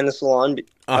consistent behind the salon,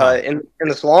 Uh huh. in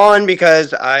the salon,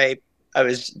 because I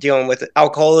was dealing with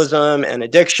alcoholism and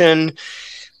addiction.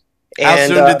 How And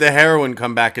soon did the heroin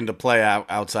come back into play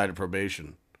outside of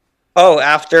probation? oh,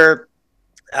 after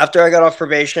I got off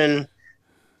probation,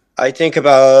 I think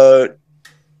about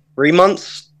 3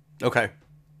 months. Okay.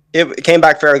 It came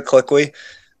back very quickly.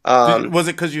 Um, Was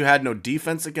it because you had no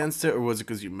defense against it, or was it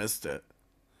because you missed it?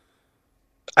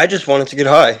 I just wanted to get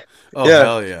high. Oh Yeah,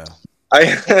 hell yeah!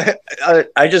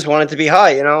 I just wanted to be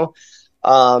high.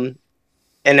 Um,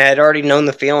 and I had already known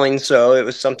the feeling, so it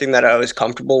was something that I was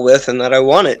comfortable with and that I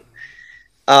wanted.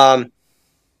 Um,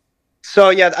 so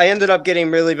yeah, I ended up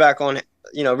getting really bad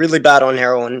on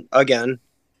heroin again,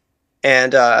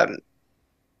 and I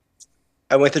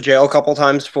went to jail a couple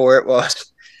times for it while I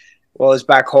was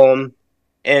back home.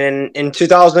 And in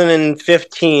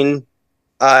 2015,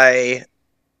 I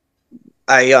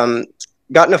I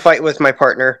got in a fight with my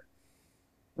partner.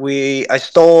 I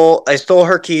stole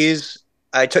her keys.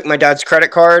 I took my dad's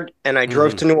credit card and I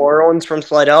drove Mm-hmm. to New Orleans from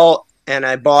Slidell, and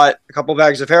I bought a couple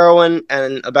bags of heroin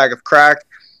and a bag of crack.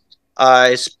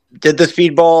 I did the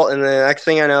speedball, and the next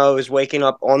thing I know, I was waking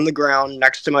up on the ground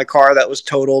next to my car that was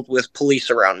totaled with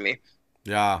police around me.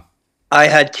 Yeah. I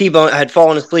had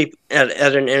fallen asleep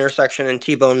at an intersection and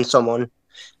T-boned someone,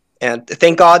 and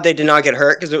thank God they did not get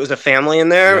hurt because it was a family in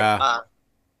there. Yeah.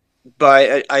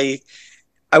 But I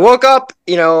woke up,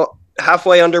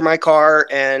 halfway under my car,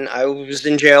 and I was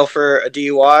in jail for a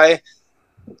DUI,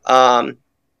 um,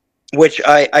 which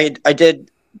I did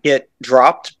get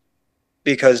dropped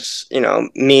because,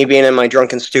 me being in my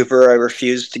drunken stupor, I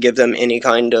refused to give them any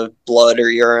kind of blood or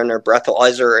urine or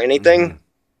breathalyzer or Mm-hmm. anything.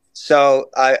 So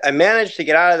I managed to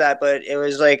get out of that, but it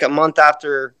was like a month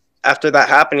after that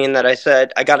happening that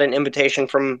I got an invitation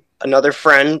from another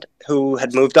friend who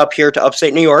had moved up here to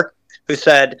upstate New York, who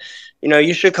said,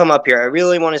 you should come up here. I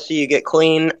really want to see you get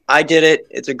clean. I did it.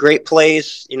 It's a great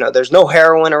place. There's no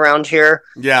heroin around here.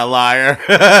 Yeah, liar.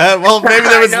 Well, maybe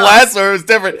there I was know. less or it was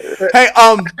different. Hey,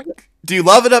 do you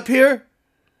love it up here?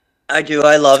 I do.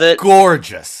 I love it.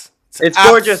 Gorgeous. It's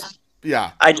gorgeous.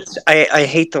 Yeah. I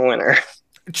hate the winter.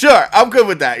 Sure, I'm good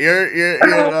with that. You're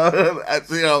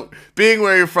being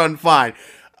where you're from, fine.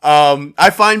 I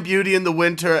find beauty in the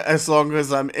winter as long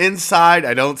as I'm inside.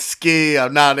 I don't ski.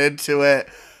 I'm not into it.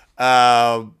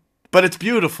 But it's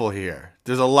beautiful here.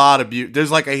 There's a lot of beauty.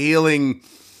 There's like a healing.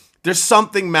 There's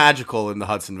something magical in the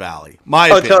Hudson Valley. My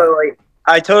Oh, opinion. totally.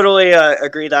 I totally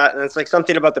agree that, and it's like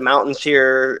something about the mountains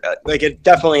here. Like it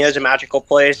definitely is a magical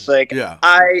place. Like Yeah.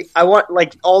 I want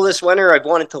like all this winter, I've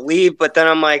wanted to leave, but then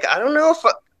I'm like, I don't know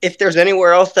if there's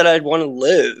anywhere else that I'd want to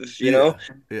live. You know.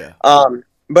 Yeah. Yeah.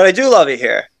 But I do love it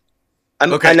here.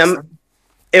 Okay.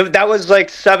 That was like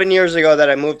 7 years ago that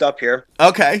I moved up here.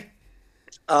 Okay.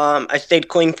 I stayed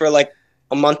clean for like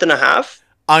a month and a half.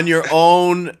 On your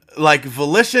own, like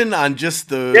volition, on just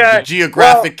the Yeah.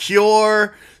 geographic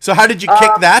cure. So how did you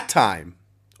kick that time?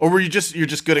 Or were you're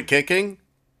just good at kicking?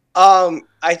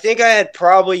 I think I had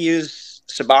probably used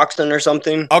Suboxone or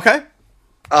something. Okay.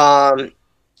 Um,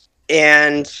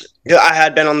 and I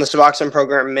had been on the Suboxone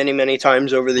program many, many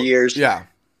times over the years. Yeah.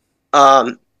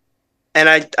 Um, and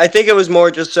I think it was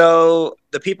more just so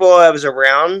the people I was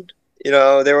around, they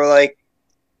were like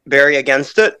very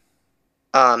against it.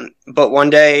 But one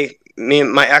day, me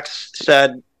and my ex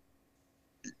said,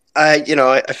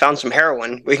 I found some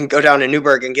heroin. We can go down to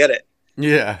Newburgh and get it.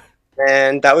 Yeah.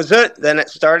 And that was it. Then it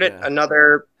started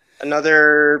another.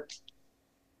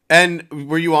 And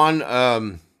were you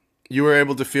on? You were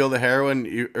able to feel the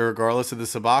heroin regardless of the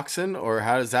Suboxone, or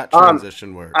how does that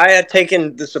transition work? I had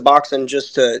taken the Suboxone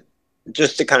just to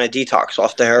kind of detox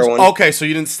off the heroin. Okay, so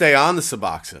you didn't stay on the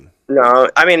Suboxone. No,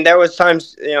 I mean there was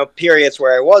times, periods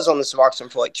where I was on the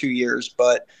Suboxone for like 2 years,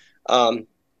 but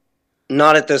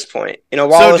not at this point.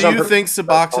 While I was do you think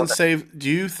Suboxone Do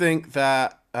you think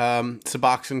that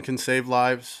Suboxone can save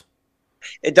lives?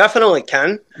 It definitely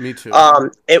can. Me too.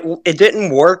 It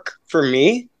didn't work for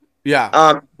me.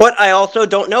 Yeah. But I also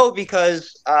don't know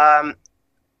because I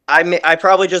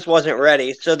probably just wasn't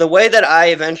ready. So the way that I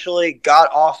eventually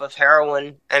got off of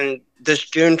heroin, and this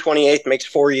June 28th makes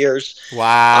 4 years.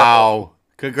 Wow!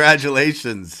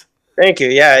 Congratulations. Thank you.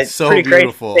 Yeah, it's so pretty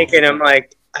beautiful. Great thinking. I'm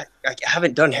like, I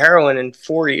haven't done heroin in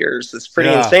 4 years. It's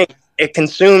pretty insane. It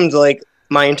consumed like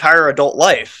my entire adult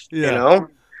life. Yeah.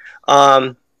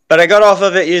 But I got off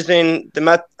of it using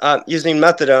using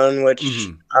methadone, which.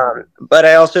 But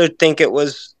I also think it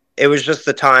was just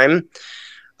the time.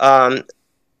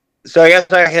 So I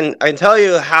guess I can tell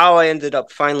you how I ended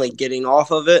up finally getting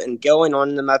off of it and going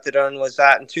on the methadone was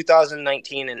that in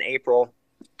 2019 in April,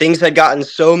 things had gotten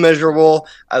so miserable.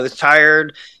 I was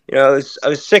tired. I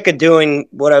was sick of doing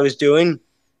what I was doing.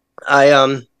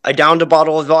 I downed a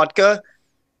bottle of vodka.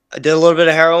 I did a little bit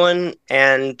of heroin,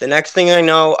 and the next thing I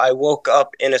know, I woke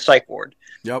up in a psych ward.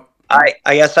 Yep. I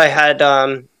guess I had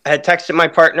texted my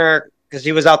partner because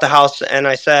he was out the house, and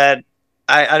I said,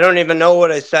 I don't even know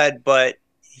what I said, but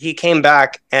he came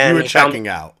back and you were checking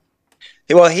out.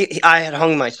 Well, I had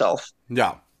hung myself.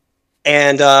 Yeah.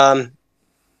 And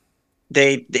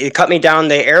they cut me down.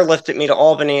 They airlifted me to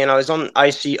Albany, and I was on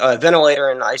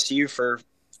ventilator in ICU for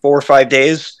 4 or 5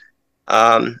 days.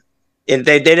 And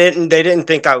they didn't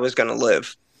think I was going to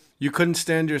live. You couldn't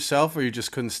stand yourself, or you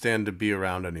just couldn't stand to be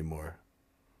around anymore?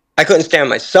 I couldn't stand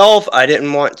myself. I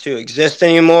didn't want to exist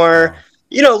anymore.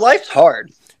 Oh. Life's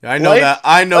hard. I know that.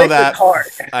 I know that. Hard.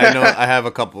 I know. I have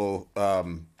a couple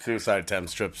suicide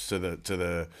attempts, trips to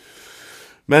the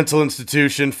mental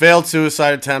institution, failed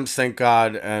suicide attempts, thank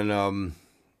God, and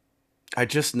I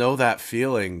just know that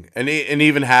feeling. And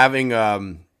even having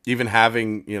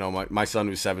my son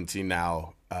who's 17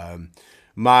 now,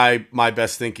 my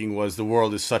best thinking was the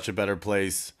world is such a better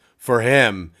place for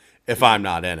him if I'm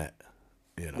not in it.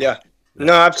 Yeah.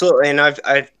 No, absolutely. And I've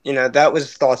that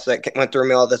was thoughts that went through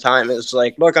me all the time. It was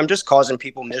like, look, I'm just causing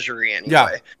people misery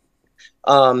anyway.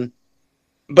 Yeah.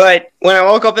 But when I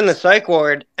woke up in the psych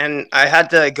ward and I had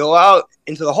to go out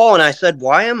into the hall and I said,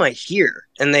 why am I here?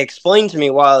 And they explained to me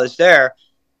while I was there.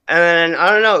 And then, I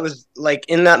don't know, it was like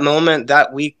in that moment,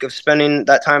 that week of spending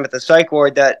that time at the psych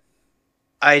ward, that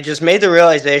I just made the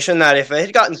realization that if it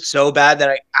had gotten so bad that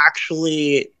I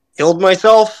actually killed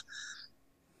myself,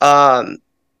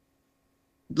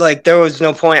 like there was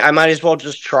no point. I might as well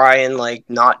just try and like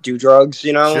not do drugs,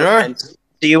 Sure. And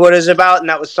see what it's about. And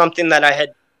that was something that I had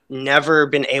never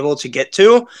been able to get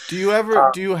to. Do you have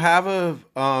a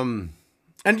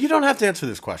and you don't have to answer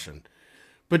this question,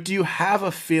 but do you have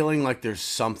a feeling like there's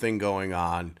something going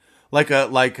on?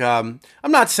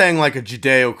 I'm not saying like a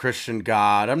Judeo-Christian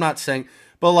God. I'm not saying,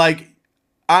 but like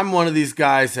I'm one of these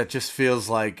guys that just feels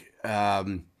like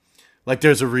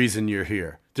there's a reason you're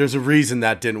here. There's a reason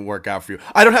that didn't work out for you.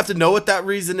 I don't have to know what that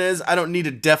reason is. I don't need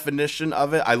a definition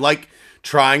of it. I like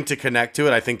trying to connect to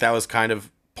it. I think that was kind of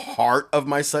part of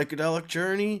my psychedelic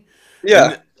journey.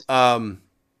 Yeah. And,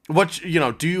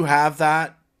 Do you have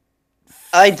that?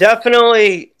 I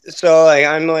definitely, so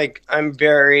I'm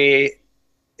very,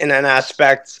 in an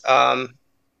aspect,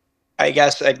 I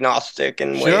guess agnostic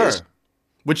in ways. Sure.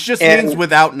 Which just means And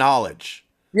without knowledge.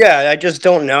 yeah, I just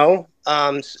don't know.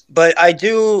 But I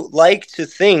do like to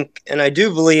think, and I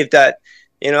do believe that,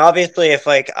 obviously, if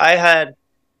like I had,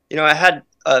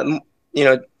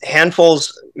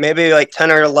 handfuls, maybe like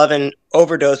 10 or 11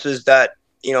 overdoses that,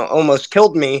 almost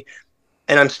killed me,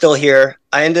 and I'm still here.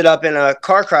 I ended up in a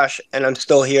car crash, and I'm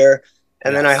still here.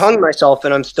 And then I Yes. hung myself,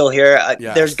 and I'm still here.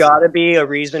 There's Yes. got to be a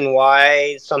reason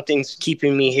why something's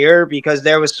keeping me here, because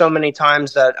there was so many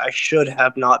times that I should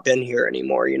have not been here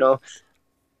anymore,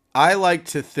 I like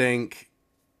to think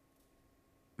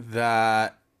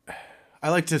that I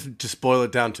like to just boil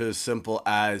it down to as simple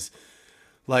as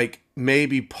like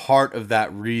maybe part of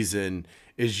that reason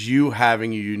is you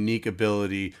having a unique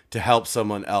ability to help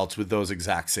someone else with those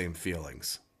exact same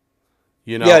feelings.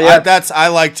 Yeah, yeah. I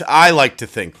like to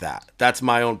think that. That's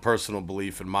my own personal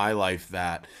belief in my life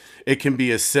that it can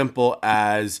be as simple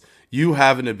as you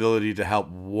have an ability to help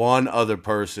one other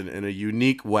person in a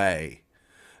unique way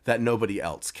that nobody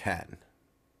else can.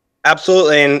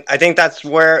 Absolutely, and I think that's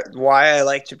why I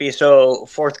like to be so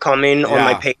forthcoming on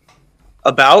my Yeah. page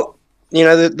about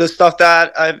the stuff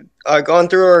that I've gone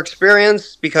through or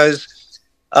experienced, because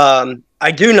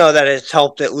I do know that it's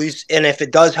helped at least, and if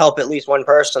it does help at least one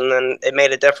person, then it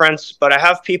made a difference. But I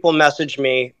have people message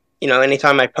me,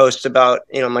 anytime I post about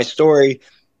my story.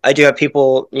 I do have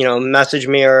people message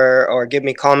me or give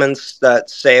me comments that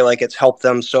say like it's helped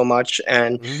them so much,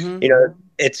 and Mm-hmm.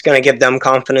 it's going to give them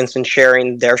confidence in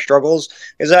sharing their struggles.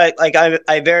 Because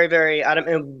I very very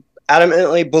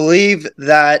adamantly believe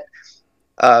that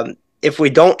if we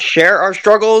don't share our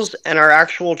struggles and our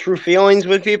actual true feelings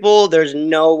with people, there's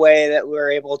no way that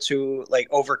we're able to like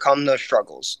overcome those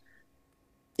struggles.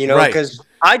 Right. Because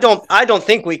I don't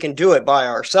think we can do it by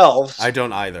ourselves. I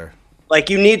don't either. Like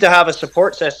you need to have a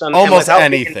support system, and Almost without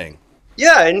being, anything.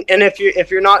 yeah, and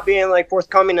if you're not being like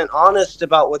forthcoming and honest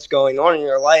about what's going on in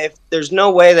your life, there's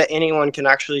no way that anyone can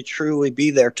actually truly be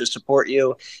there to support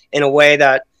you in a way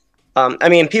that, I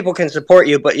mean, people can support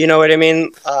you, but you know what I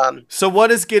mean. So what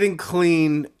is getting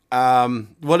clean?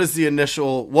 What is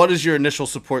your initial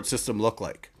support system look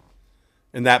like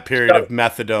in that period So of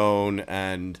methadone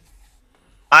and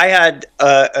I had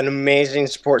an amazing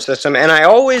support system, and I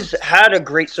always had a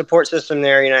great support system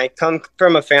there. I come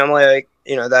from a family like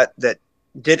that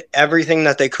did everything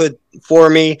that they could for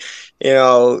me.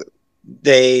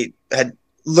 They had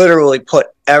literally put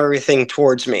everything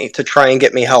towards me to try and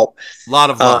get me help. a lot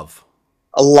of Uh, love?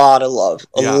 a lot of love,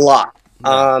 a Yeah. lot.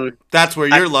 Yeah. Um, That's where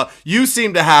I, your love. You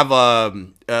seem to have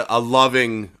a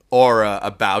loving aura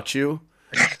about you.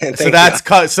 So thank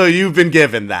you. so you've been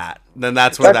given that. Then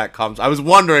that's where That, that comes. I was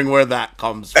wondering where that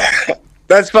comes from.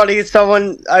 that's funny.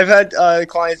 I've had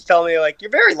clients tell me like,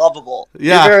 "You're very lovable.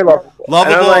 You're Yeah. very lovable," and I'm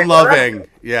Lovable and like, "Well, loving.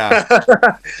 Yeah. that's."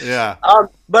 Yeah.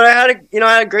 But I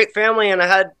had a great family, and I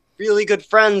had really good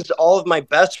friends. All of my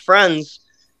best friends,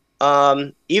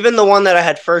 even the one that I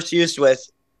had first used with,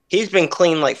 he's been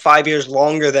clean like 5 years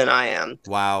longer than I am.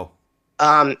 Wow.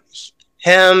 Um,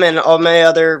 him and all my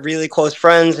other really close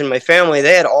friends and my family,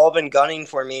 they had all been gunning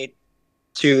for me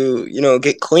to,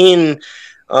 get clean,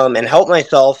 and help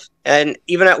myself. And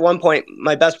even at one point,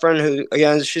 my best friend, who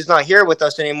again, she's not here with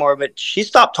us anymore, but she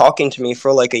stopped talking to me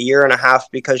for like a year and a half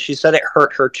because she said it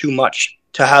hurt her too much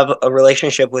to have a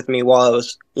relationship with me while I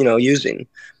was, using.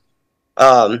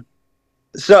 Um,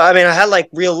 so I mean, I had like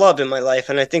real love in my life,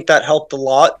 and I think that helped a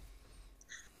lot.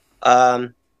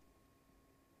 Um,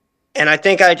 and I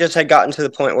think I just had gotten to the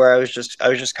point where I was just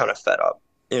kind of fed up,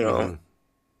 you know.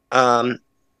 Mm-hmm. Um,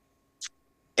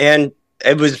 and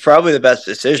it was probably the best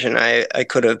decision I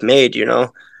could have made.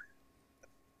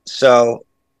 So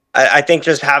I think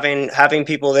just having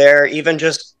people there, even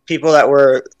just people that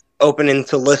were open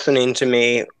into listening to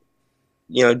me,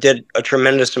 did a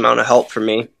tremendous amount of help for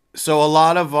me. So a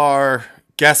lot of our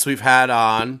guests we've had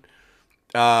on,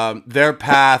 their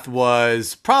path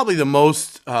was probably the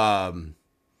most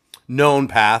known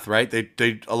path, right?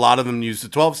 They a lot of them used the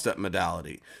 12-step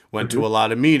modality, went Mm-hmm. to a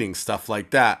lot of meetings, stuff like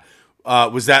that.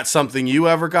 Was that something you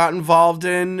ever got involved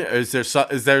in? Or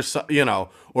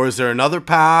is there another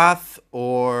path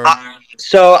or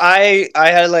So I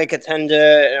had like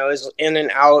attended, and I was in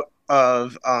and out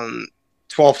of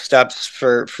 12 steps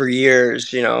for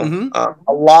years. mm-hmm.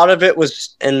 A lot of it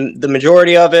was, and the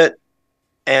majority of it,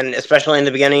 and especially in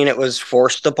the beginning, it was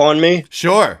forced upon me.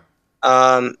 Sure.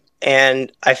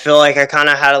 And I feel like I kind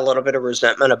of had a little bit of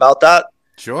resentment about that.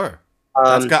 Sure.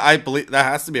 Um, I believe that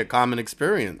has to be a common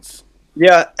experience.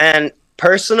 yeah, and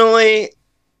personally,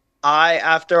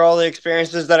 after all the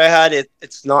experiences that I had,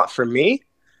 it's not for me.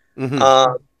 Mm-hmm.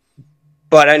 Um,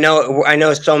 but I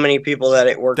know so many people that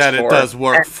it works That it for. does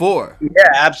work for. Yeah, Yeah.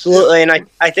 absolutely. And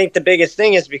I think the biggest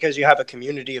thing is because you have a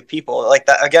community of people like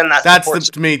that. Again, that That's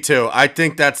supports. me too. I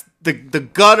think that's the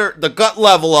gut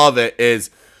level of it is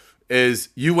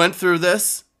you went through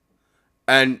this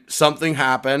and something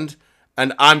happened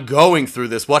and I'm going through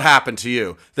this. What happened to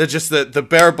you? They're just the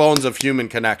bare bones of human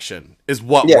connection is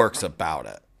what Yeah, works about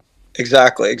it.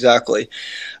 exactly.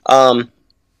 Um,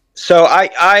 so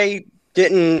I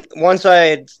didn't once I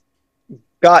had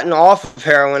gotten off of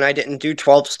heroin, I didn't do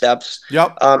 12 steps.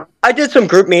 Yep. I did some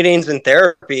group meetings and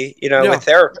therapy, Yeah. with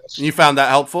therapists. You found that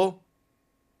helpful?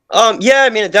 Yeah, I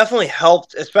mean, it definitely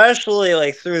helped, especially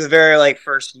like through the very like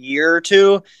first year or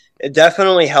two. It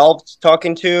definitely helped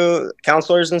talking to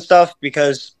counselors and stuff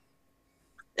because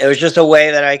it was just a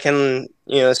way that I can,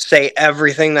 say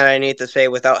everything that I need to say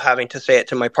without having to say it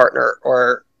to my partner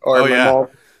or Oh my yeah. mom,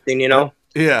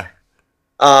 Yeah.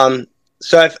 Um,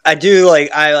 so I do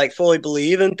I like fully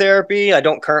believe in therapy. I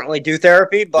don't currently do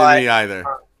therapy, Me either.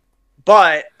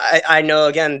 but I know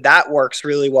again that works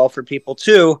really well for people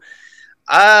too.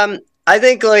 I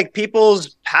think like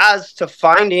people's paths to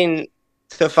finding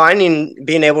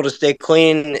being able to stay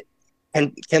clean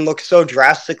can look so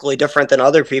drastically different than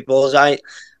other people's. I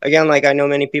know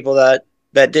many people that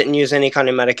didn't use any kind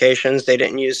of medications. They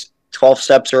didn't use 12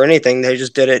 steps or anything. They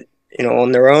just did it,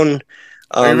 on their own.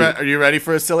 Are you ready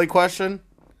for a silly question?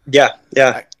 Yeah,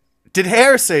 yeah. Did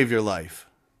hair save your life?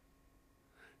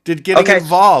 Did getting Okay,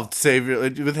 involved save your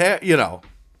with hair?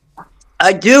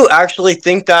 I do actually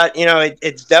think that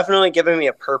it's definitely given me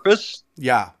a purpose.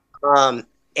 Yeah.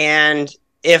 And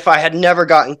if I had never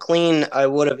gotten clean, I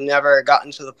would have never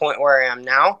gotten to the point where I am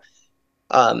now.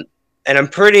 Um, and I'm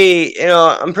pretty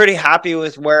happy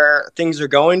with where things are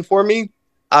going for me.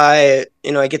 I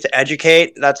get to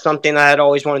educate. That's something I had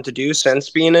always wanted to do since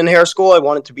being in hair school. I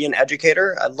wanted to be an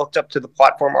educator. I looked up to the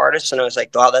platform artists and I was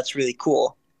like, wow, that's really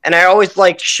cool. And I always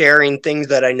liked sharing things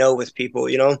that I know with people.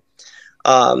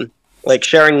 Like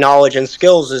sharing knowledge and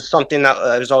skills is something that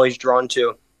I was always drawn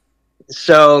to.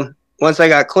 So once I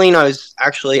got clean, I was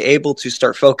actually able to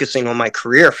start focusing on my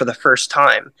career for the first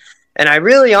time. And I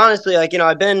really honestly,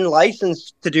 I've been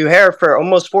licensed to do hair for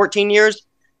almost 14 years,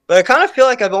 but I kind of feel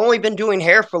like I've only been doing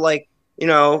hair for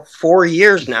 4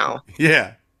 years now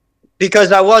Yeah.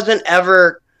 because I wasn't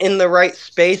ever in the right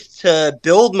space to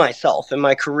build myself in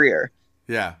my career.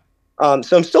 Yeah.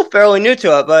 So I'm still fairly new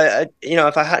to it, but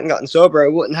if I hadn't gotten sober, I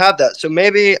wouldn't have that. So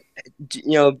maybe,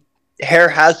 hair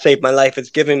has saved my life. It's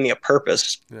given me a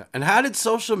purpose. Yeah. And how did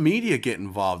social media get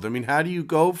involved? I mean, how do you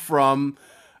go from,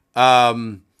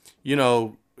 um, you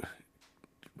know,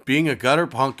 being a gutter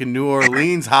punk in New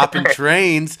Orleans, hopping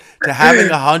trains, to having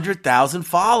 100,000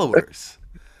 followers?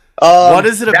 What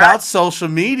is it about social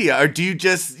media? Or do you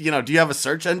just, do you have a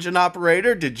search engine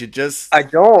operator? Did you just? I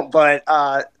don't, but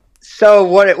so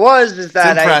what it was is It's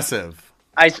that impressive.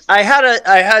 I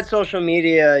had social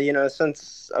media,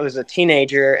 since I was a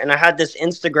teenager, and I had this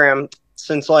Instagram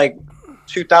since like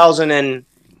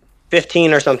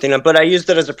 2015 or something, but I used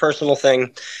it as a personal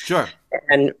thing. Sure.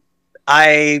 And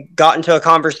I got into a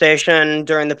conversation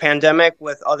during the pandemic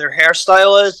with other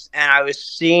hairstylists, and I was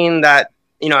seeing that,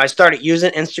 I started using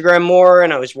Instagram more,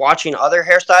 and I was watching other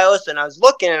hairstylists, and I was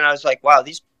looking, and I was like, wow,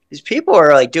 these people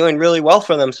are like doing really well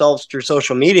for themselves through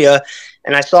social media.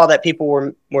 And I saw that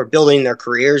people were building their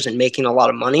careers and making a lot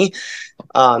of money.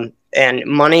 And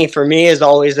money for me is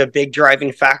always a big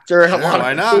driving factor. Sure,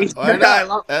 why not? Why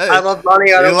not? I love money.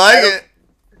 You like it?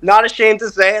 Not ashamed to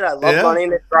say it. I love money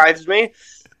and it drives me.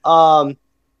 But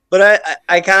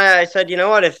I said, you know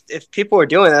what, if people are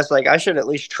doing this, like I should at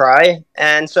least try.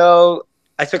 And so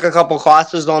I took a couple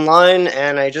classes online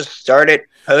and I just started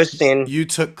posting. You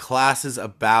took classes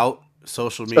about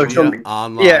social media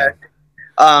online? Yeah.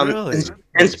 Really?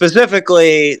 And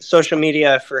specifically social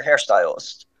media for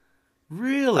hairstylists.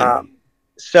 Really?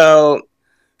 So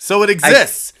it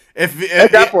exists. If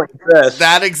it definitely exists.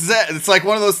 That exists. It's like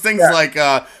one of those things like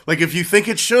if you think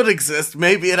it should exist,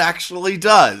 maybe it actually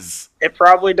does. It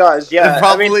probably does, yeah. It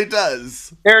probably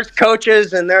does. There's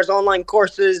coaches and there's online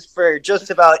courses for just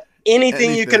about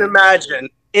anything you can imagine.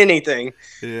 Anything.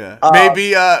 Yeah.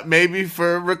 Maybe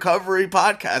for recovery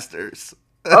podcasters.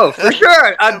 Oh, for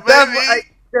sure.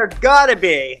 There's gotta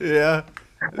be. Yeah.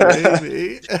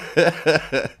 Maybe.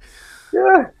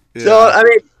 Yeah. So I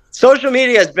mean, social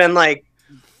media has been like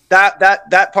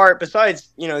that part, besides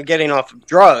getting off of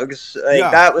drugs,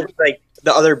 that was like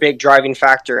the other big driving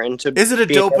factor into. Is it a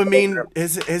dopamine?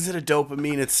 Is it a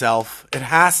dopamine itself? It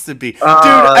has to be, dude.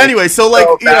 Anyway, so like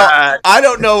I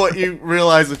don't know what you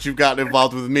realize that you've gotten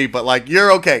involved with me, but like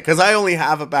you're okay because I only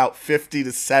have about 50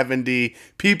 to 70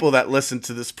 people that listen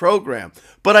to this program,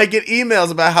 but I get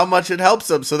emails about how much it helps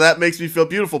them, so that makes me feel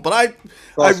beautiful. But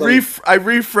I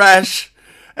refresh,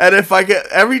 and if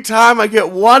every time I get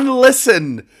one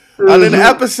listen on an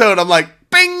episode, I'm like,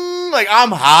 bing, like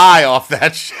I'm high off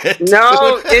that shit.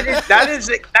 No,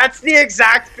 that's the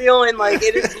exact feeling. Like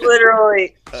it is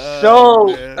literally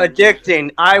so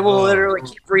addicting. I will literally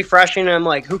keep refreshing. And I'm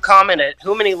like, who commented?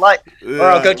 Who many likes? Or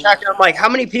I'll go check. And I'm like, how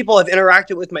many people have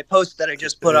interacted with my post that I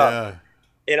just put up?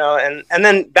 And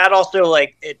then that also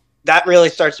that really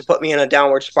starts to put me in a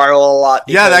downward spiral a lot.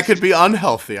 Yeah, that could be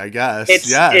unhealthy, I guess.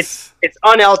 It's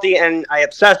unhealthy, and I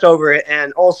obsess over it.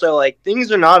 And also, like,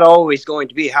 things are not always going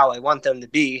to be how I want them to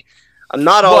be. I'm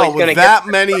not always going to get that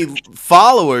many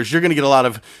followers. You're going to get a lot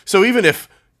of. So even if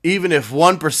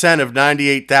 1% of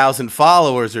 98,000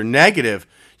 followers are negative,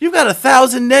 you've got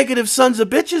 1,000 negative sons of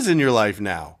bitches in your life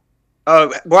now.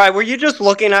 Oh, why were you just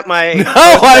looking at my? No,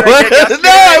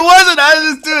 I wasn't. I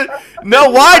was just doing. No,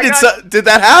 why did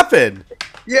that happen?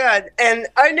 Yeah, and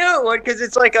I knew it would because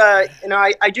it's like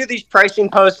I do these pricing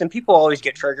posts and people always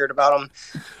get triggered about them.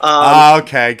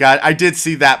 Okay, I did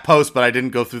see that post, but I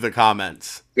didn't go through the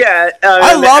comments. Yeah,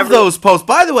 I love those posts.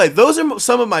 By the way, those are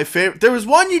some of my favorite. There was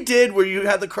one you did where you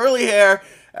had the curly hair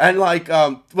and like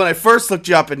when I first looked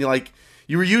you up and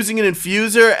you were using an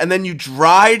infuser, and then you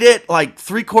dried it like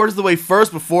 3/4 of the way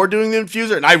first before doing the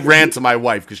infuser. And I ran to my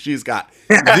wife because she's got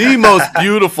the most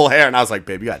beautiful hair. And I was like,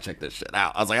 babe, you got to check this shit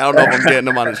out. I was like, I don't know if I'm getting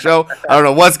them on the show. I don't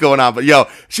know what's going on. But,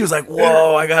 she was like,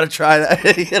 whoa, I got to try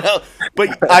that.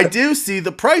 But I do see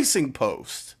the pricing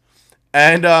post.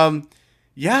 And,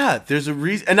 there's a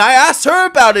reason. And I asked her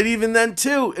about it even then,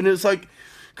 too. And it was like,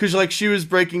 because she was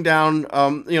breaking down,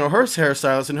 her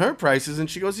hairstylist and her prices, and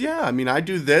she goes, yeah, I mean, I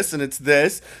do this, and it's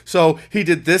this. So he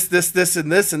did this, and this,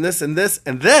 and this, and this,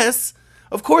 and this.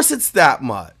 Of course, it's that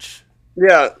much.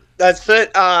 Yeah, that's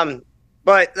it.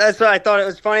 But that's why I thought it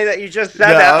was funny that you just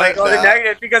said that, the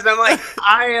negative, because I'm like,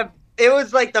 it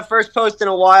was like the first post in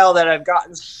a while that I've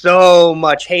gotten so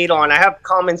much hate on. I have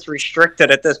comments restricted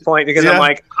at this point because I'm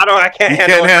like, I can't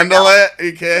handle it.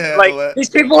 You can't handle it. These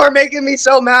people are making me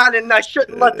so mad, and I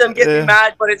shouldn't let them get me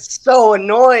mad, but it's so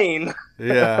annoying.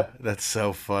 Yeah, that's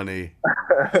so funny.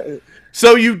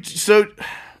 So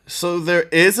there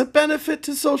is a benefit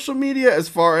to social media as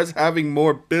far as having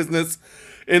more business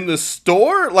in the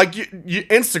store? Like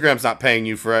Instagram's not paying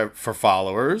you for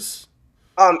followers.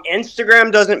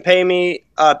 Instagram doesn't pay me.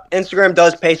 Instagram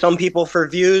does pay some people for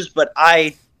views, but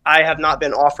I have not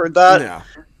been offered that. Yeah.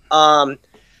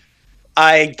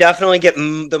 I definitely get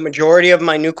the majority of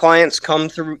my new clients come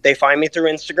through. They find me through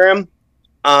Instagram.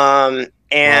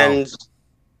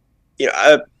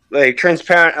 Like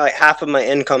transparent, like half of my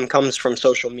income comes from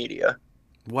social media.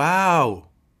 Wow.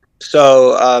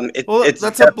 So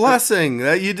that's a blessing.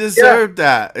 That you deserve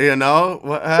that,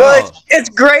 Well, it's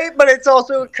great, but it's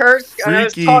also a curse. And I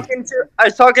was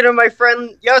talking to my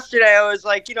friend yesterday. I was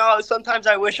like, sometimes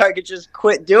I wish I could just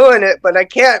quit doing it, but I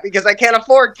can't because I can't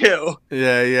afford to.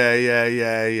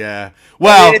 Yeah.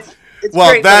 Well, it's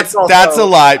great, that's a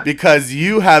lie because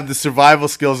you have the survival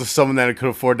skills of someone that could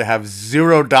afford to have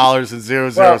 $0 and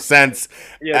 0 cents.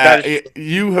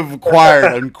 You have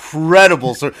acquired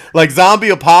incredible, like zombie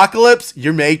apocalypse.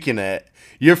 You're making it.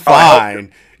 You're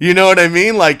fine. You know what I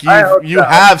mean? Like you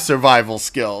have survival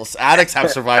skills. Addicts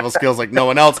have survival skills like no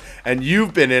one else, and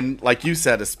you've been in, like you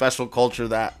said, a special culture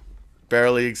that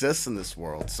barely exists in this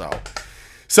world.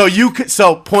 So you could.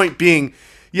 So point being.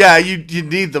 Yeah, you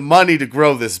need the money to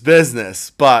grow this business,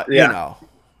 but we know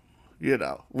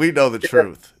the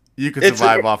truth. You can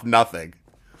survive off nothing.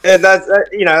 And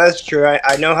that's true.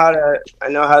 I know how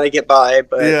to get by,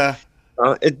 but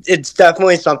it's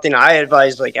definitely something I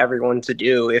advise like everyone to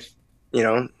do. If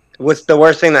what's the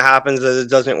worst thing that happens is it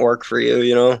doesn't work for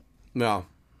you. No.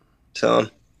 So.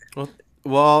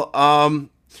 Well, I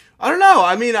don't know.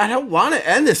 I mean, I don't want to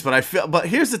end this, but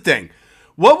here's the thing.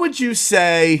 What would you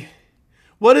say?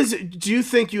 What is it? Do you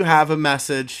think you have a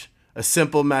message, a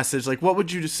simple message? Like, what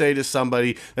would you say to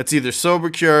somebody that's either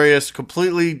sober curious,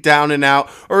 completely down and out,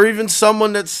 or even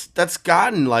someone that's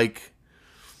gotten like,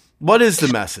 what is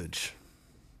the message?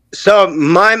 So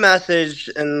my message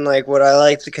and like what I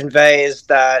like to convey is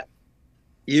that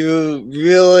you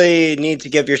really need to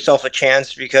give yourself a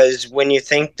chance, because when you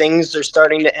think things are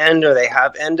starting to end or they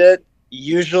have ended,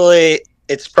 usually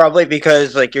it's probably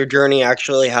because like your journey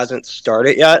actually hasn't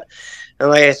started yet. And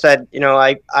like I said,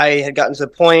 I had gotten to the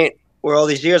point where all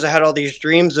these years I had all these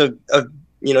dreams of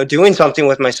doing something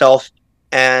with myself.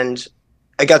 And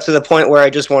I got to the point where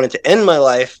I just wanted to end my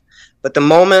life. But the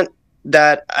moment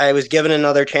that I was given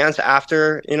another chance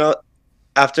after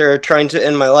trying to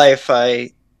end my life,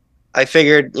 I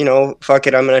figured, fuck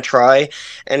it, I'm going to try.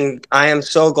 And I am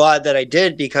so glad that I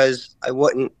did, because I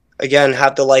wouldn't, again,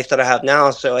 have the life that I have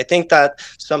now. So I think that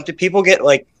some people get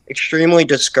like extremely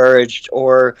discouraged,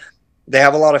 or they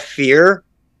have a lot of fear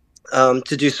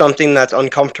to do something that's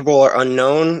uncomfortable or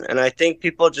unknown. And I think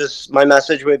my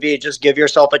message would be, just give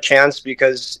yourself a chance,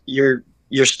 because your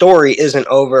story isn't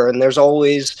over, and there's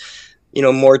always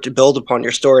more to build upon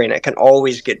your story, and it can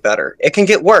always get better. It can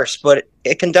get worse, but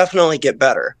it can definitely get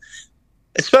better,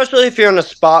 especially if you're in a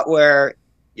spot where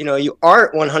you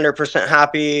aren't 100%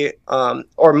 happy,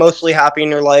 or mostly happy in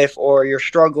your life, or you're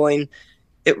struggling.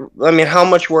 I mean, how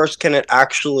much worse can it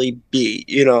actually be?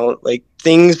 Like,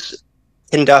 things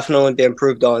can definitely be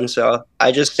improved on. So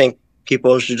I just think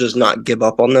people should just not give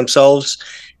up on themselves,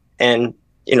 and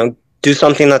do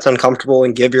something that's uncomfortable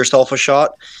and give yourself a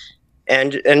shot.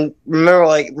 And remember,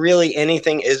 like, really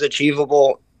anything is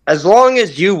achievable as long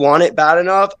as you want it bad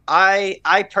enough. I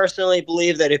personally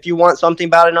believe that if you want something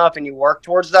bad enough and you work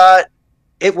towards that,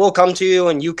 it will come to you,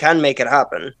 and you can make it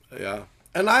happen. Yeah.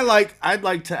 And I'd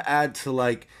like to add to,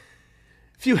 like,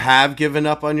 if you have given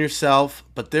up on yourself,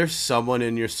 but there's someone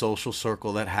in your social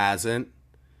circle that hasn't,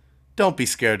 don't be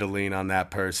scared to lean on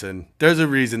that person. There's a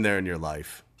reason they're in your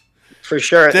life. For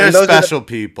sure. They're special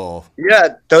people. Yeah,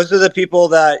 those are the people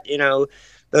that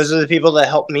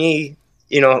help me,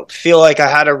 feel like I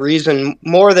had a reason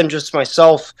more than just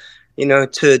myself,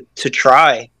 to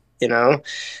try, you know.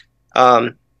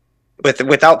 Um,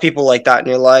 without people like that in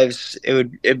your lives,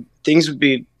 things would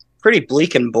be pretty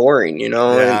bleak and boring,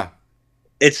 Yeah. And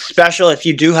it's special if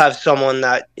you do have someone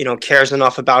that cares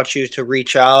enough about you to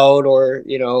reach out, or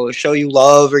show you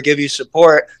love or give you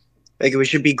support. Like, we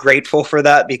should be grateful for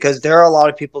that, because there are a lot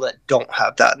of people that don't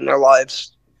have that in their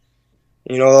lives.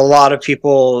 A lot of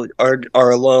people are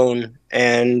alone,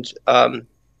 and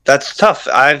that's tough.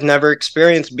 I've never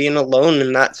experienced being alone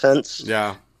in that sense.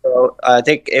 Yeah. So I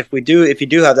think if you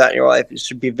do have that in your life, you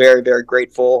should be very, very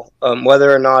grateful.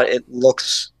 Whether or not it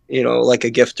looks, like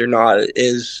a gift or not, it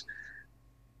is.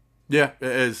 Yeah, it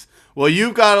is. Well,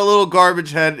 you've got a little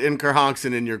garbage head in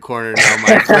Kerhonkson in your corner now,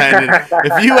 my friend. And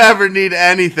if you ever need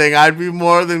anything, I'd be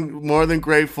more than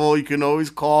grateful. You can always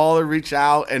call or reach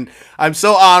out. And I'm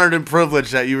so honored and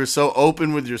privileged that you were so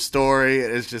open with your story.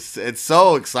 It's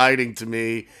so exciting to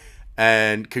me.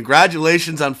 And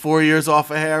congratulations on 4 years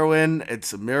off of heroin.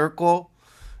 It's a miracle.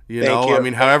 Thank you. I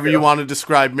mean, however you want to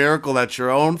describe miracle, that's your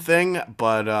own thing.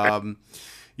 But,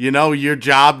 your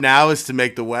job now is to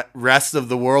make the rest of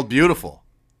the world beautiful.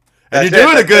 And you're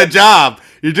doing a good job.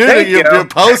 You're doing your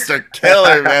posts are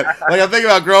killer, man. Like, I'm thinking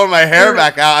about growing my hair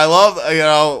back out. I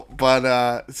love,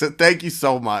 but so thank you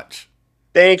so much.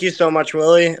 Thank you so much,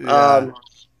 Willie.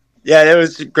 Yeah, it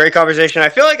was a great conversation. I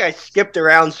feel like I skipped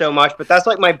around so much, but that's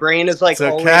like my brain is like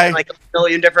always in like a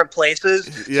million different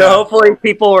places. Yeah. So hopefully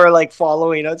people are like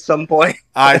following at some point.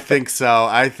 I think so.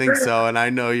 And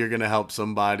I know you're going to help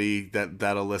somebody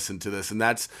that'll listen to this. And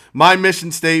that's my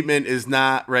mission statement, is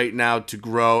not right now to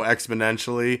grow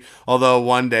exponentially, although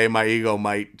one day my ego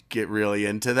might get really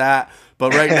into that.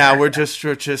 But right now we're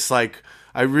just like,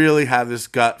 I really have this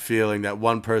gut feeling that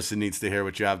one person needs to hear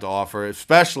what you have to offer,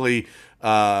 especially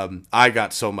I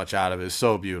got so much out of it. It's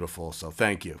so beautiful. So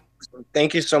thank you.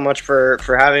 Thank you so much for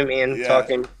having me and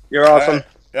talking. You're awesome.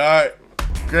 All right.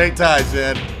 Great times,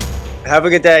 man. Have a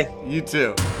good day. You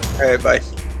too. All right. Bye.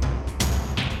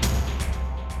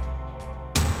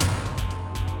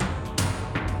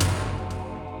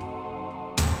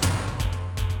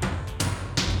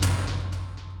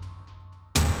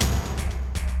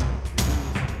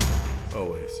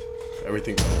 Always.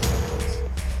 Everything's always.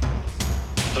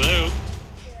 Hello.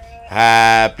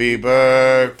 Happy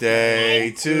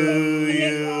birthday to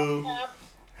you.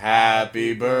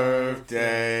 Happy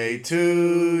birthday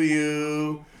to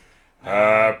you.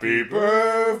 Happy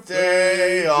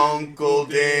birthday, Uncle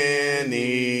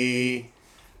Danny.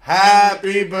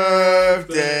 Happy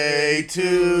birthday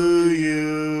to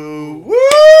you. Woo!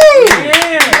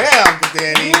 Yeah, Uncle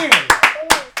Danny. Yeah.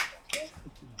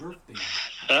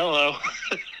 Hello.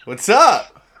 What's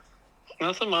up?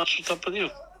 Nothing much. What's up with you?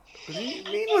 What do you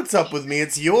mean, what's up with me?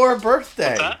 It's your birthday.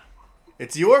 What's that?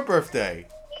 It's your birthday.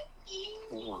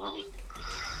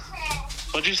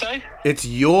 What'd you say? It's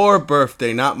your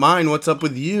birthday, not mine. What's up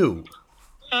with you?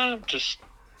 Just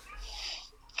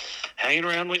hanging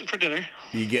around waiting for dinner.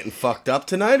 You getting fucked up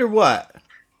tonight or what?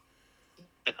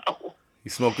 No. You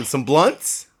smoking some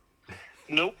blunts?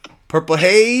 Nope. Purple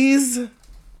haze?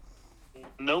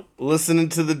 Nope. Listening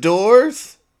to the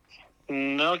Doors?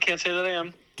 No, can't say that I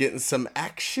am. Getting some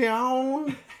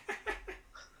action?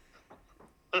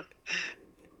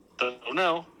 Don't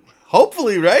know.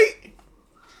 Hopefully, right?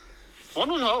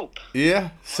 One would hope. Yeah.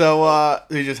 So,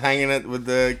 you're just hanging out with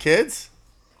the kids?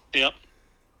 Yep.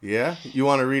 Yeah. You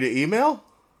want to read an email?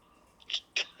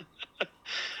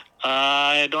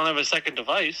 I don't have a second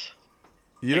device.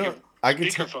 You don't? I can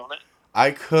Speakerphone it.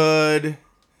 I could.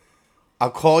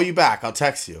 I'll call you back. I'll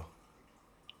text you.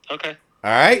 Okay.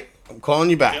 All right? I'm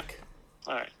calling you back. Yep.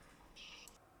 All right.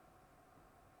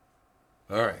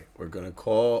 All right. We're going to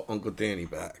call Uncle Danny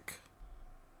back.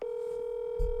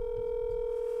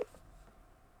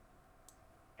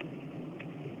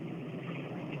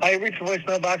 I reached the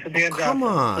voicemail box at the end. Come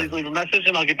on. Please leave a message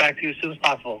and I'll get back to you as soon as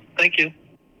possible. Thank you.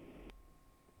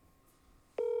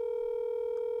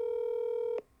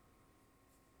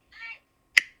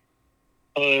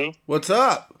 Hello. What's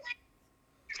up?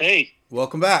 Hey.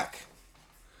 Welcome back.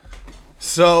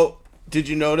 So, did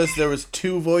you notice there was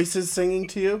two voices singing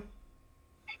to you?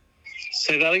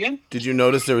 Say that again? Did you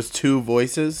notice there was two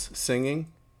voices singing?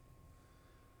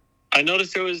 I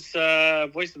noticed there was a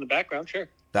voice in the background, sure.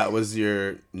 That was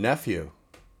your nephew.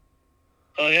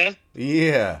 Oh, yeah?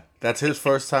 Yeah. That's his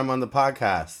first time on the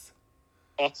podcast.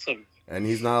 Awesome. And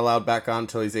he's not allowed back on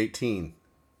until he's 18.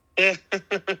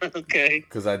 Okay.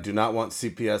 Because I do not want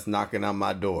CPS knocking on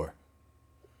my door.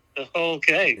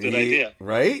 Okay, good idea.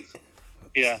 Right?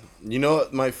 Yeah. You know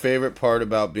what my favorite part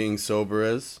about being sober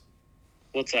is?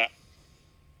 What's that?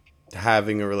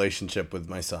 Having a relationship with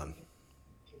my son.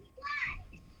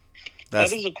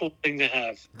 That is a cool thing to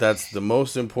have. That's the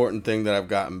most important thing that I've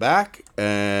gotten back.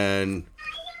 And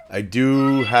I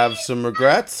do have some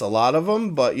regrets, a lot of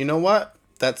them. But you know what?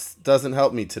 That doesn't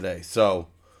help me today. So,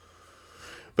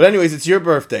 but anyways, it's your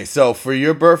birthday. So for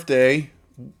your birthday,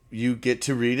 you get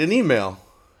to read an email.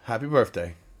 Happy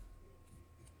birthday.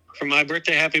 For my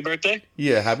birthday, happy birthday?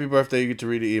 Yeah, happy birthday. You get to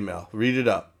read an email. Read it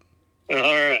up. All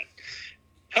right.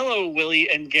 Hello, Willie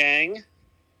and gang.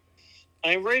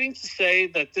 I am writing to say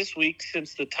that this week,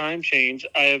 since the time change,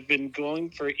 I have been going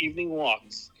for evening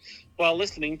walks while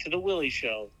listening to the Willie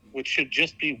Show, which should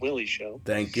just be Willie Show.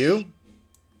 Thank you.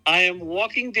 I am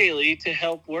walking daily to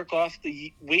help work off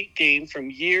the weight gain from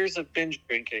years of binge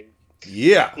drinking.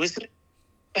 Yeah.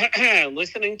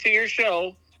 Listening to your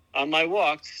show on my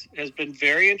walks has been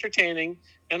very entertaining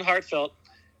and heartfelt,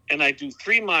 and I do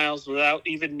 3 miles without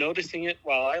even noticing it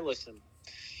while I listen.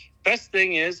 Best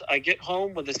thing is I get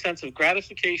home with a sense of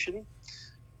gratification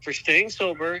for staying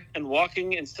sober and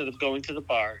walking instead of going to the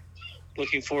bar.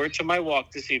 Looking forward to my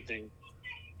walk this evening.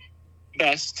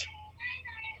 Best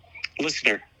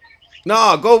listener.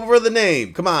 No, go over the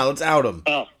name. Come on, let's out him.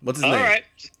 Oh, what's his name? All right.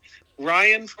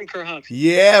 Ryan from Kerhonkson.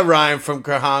 Yeah, Ryan from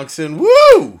Kerhonkson.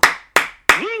 Woo!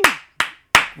 Woo!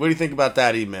 What do you think about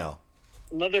that email?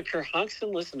 Another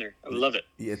Kerhonkson listener. I love it.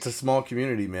 Yeah, it's a small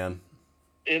community, man.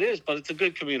 It is, but it's a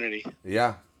good community.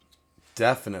 Yeah,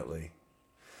 definitely.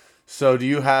 So, do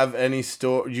you have any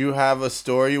story? Do you have a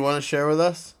story you want to share with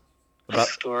us A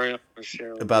story I want to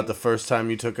share with about you. the first time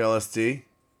you took LSD?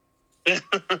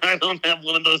 I don't have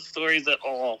one of those stories at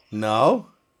all. No.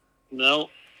 No.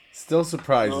 Still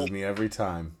surprises me every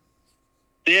time.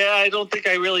 Yeah, I don't think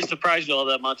I really surprised you all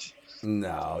that much.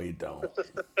 No, you don't.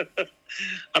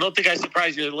 I don't think I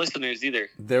surprised your listeners either.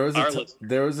 There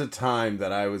was a time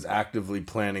that I was actively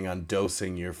planning on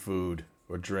dosing your food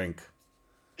or drink.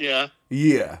 Yeah.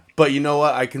 Yeah, but you know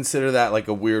what? I consider that like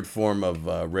a weird form of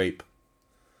rape.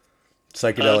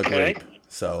 Psychedelic rape.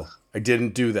 So I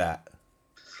didn't do that.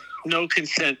 No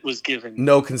consent was given.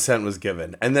 No consent was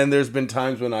given. And then there's been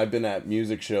times when I've been at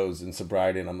music shows in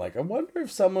sobriety and I'm like, I wonder if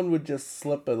someone would just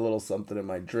slip a little something in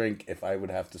my drink if I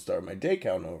would have to start my day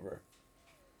count over.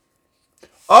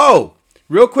 Oh,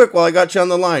 real quick while I got you on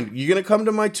the line. You going to come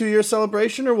to my 2-year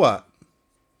celebration or what?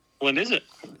 When is it?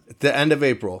 At the end of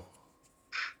April.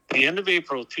 The end of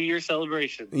April, 2-year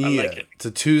celebration. I Yeah, like it. it's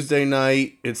a Tuesday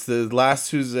night. It's the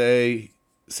last Tuesday,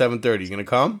 7:30. You going to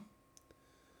come?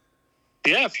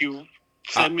 Yeah, if you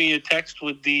send me a text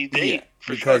with the date, Yeah,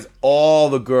 for because sure. all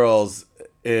the girls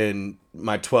in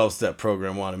my 12-step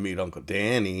program want to meet Uncle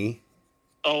Danny.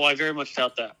 Oh, I very much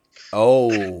doubt that.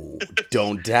 Oh,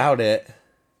 don't doubt it.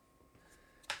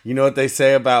 You know what they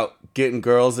say about getting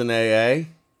girls in AA?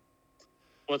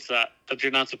 What's that? That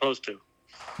you're not supposed to.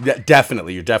 Yeah,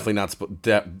 definitely. You're definitely not supposed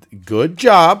good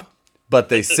job. But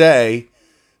they say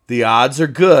the odds are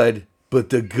good,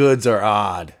 but the goods are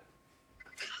odd.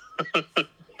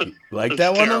 You like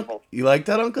that one? Terrible. You like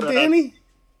that, Uncle Danny?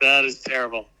 That is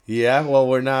terrible. Yeah, well,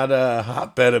 we're not a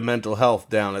hotbed of mental health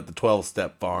down at the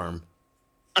 12-step farm.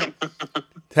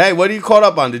 Hey, what are you caught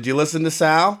up on? Did you listen to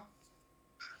Sal?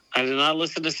 I did not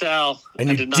listen to Sal. And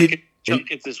I you did not did- get to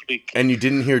chunk it this week. And you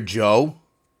didn't hear Joe?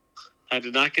 I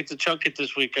did not get to chunk it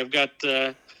this week. I've got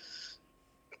 2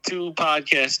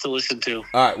 podcasts to listen to.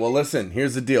 All right, well, listen,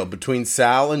 here's the deal. Between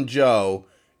Sal and Joe,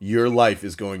 your life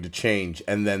is going to change.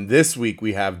 And then this week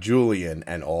we have Julian,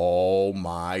 and oh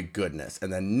my goodness.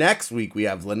 And then next week we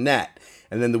have Lynette.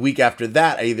 And then the week after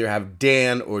that, I either have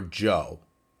Dan or Joe.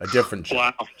 A different show.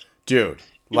 Wow. Dude,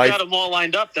 You life, got them all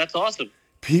lined up. That's awesome.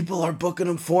 people are booking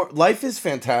them for... Life is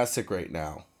fantastic right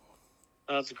now.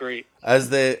 That's great. As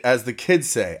the kids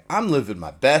say, I'm living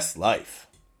my best life.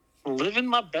 Living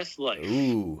my best life.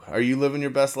 Ooh, are you living your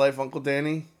best life, Uncle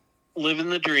Danny? Living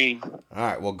the dream. All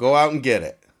right, well, go out and get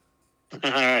it.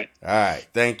 All right. All right,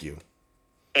 thank you.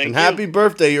 Thank And you. happy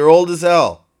birthday, you're old as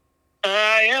hell.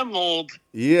 I am old.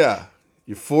 Yeah,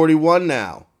 you're 41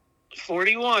 now.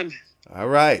 41. All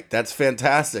right, that's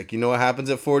fantastic. You know what happens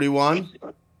at 41?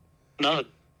 No.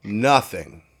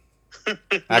 Nothing.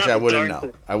 Actually, I wouldn't Darn.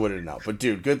 know. I wouldn't know. But,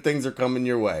 dude, good things are coming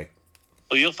your way.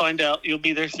 Well, you'll find out. You'll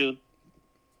be there soon.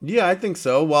 Yeah, I think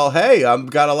so. Well, hey, I've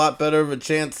got a lot better of a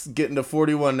chance getting to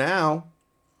 41 now.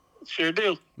 Sure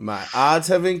do. My odds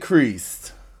have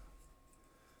increased.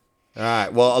 All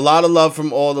right. Well, a lot of love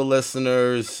from all the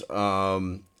listeners.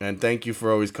 And thank you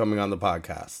for always coming on the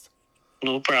podcast.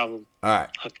 No problem. All right.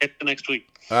 I'll catch you next week.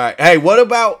 All right. Hey,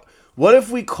 what if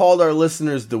we called our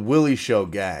listeners the Willie Show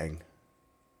Gang?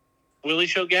 Willie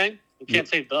Show Gang? You can't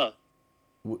say the.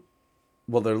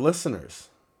 Well, they're listeners.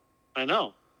 I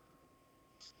know.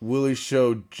 Willie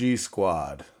Show G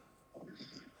Squad.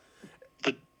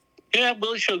 Yeah,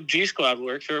 Willie Show G Squad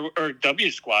works, or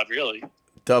W Squad, really.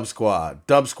 Dub Squad.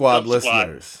 Dub Squad Dub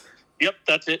listeners. Yep,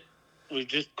 that's it. We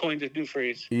just coined a new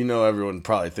phrase. You know everyone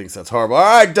probably thinks that's horrible. All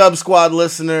right, Dub Squad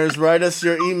listeners, write us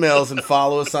your emails and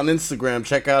follow us on Instagram.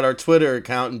 Check out our Twitter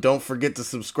account, and don't forget to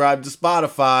subscribe to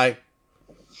Spotify.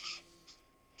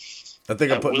 I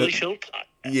think I'm putting Willie it. Show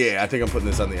Podcast. Yeah, I think I'm putting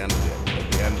this on the end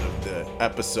of the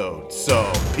episode.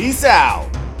 So, peace out.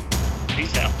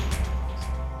 Peace out.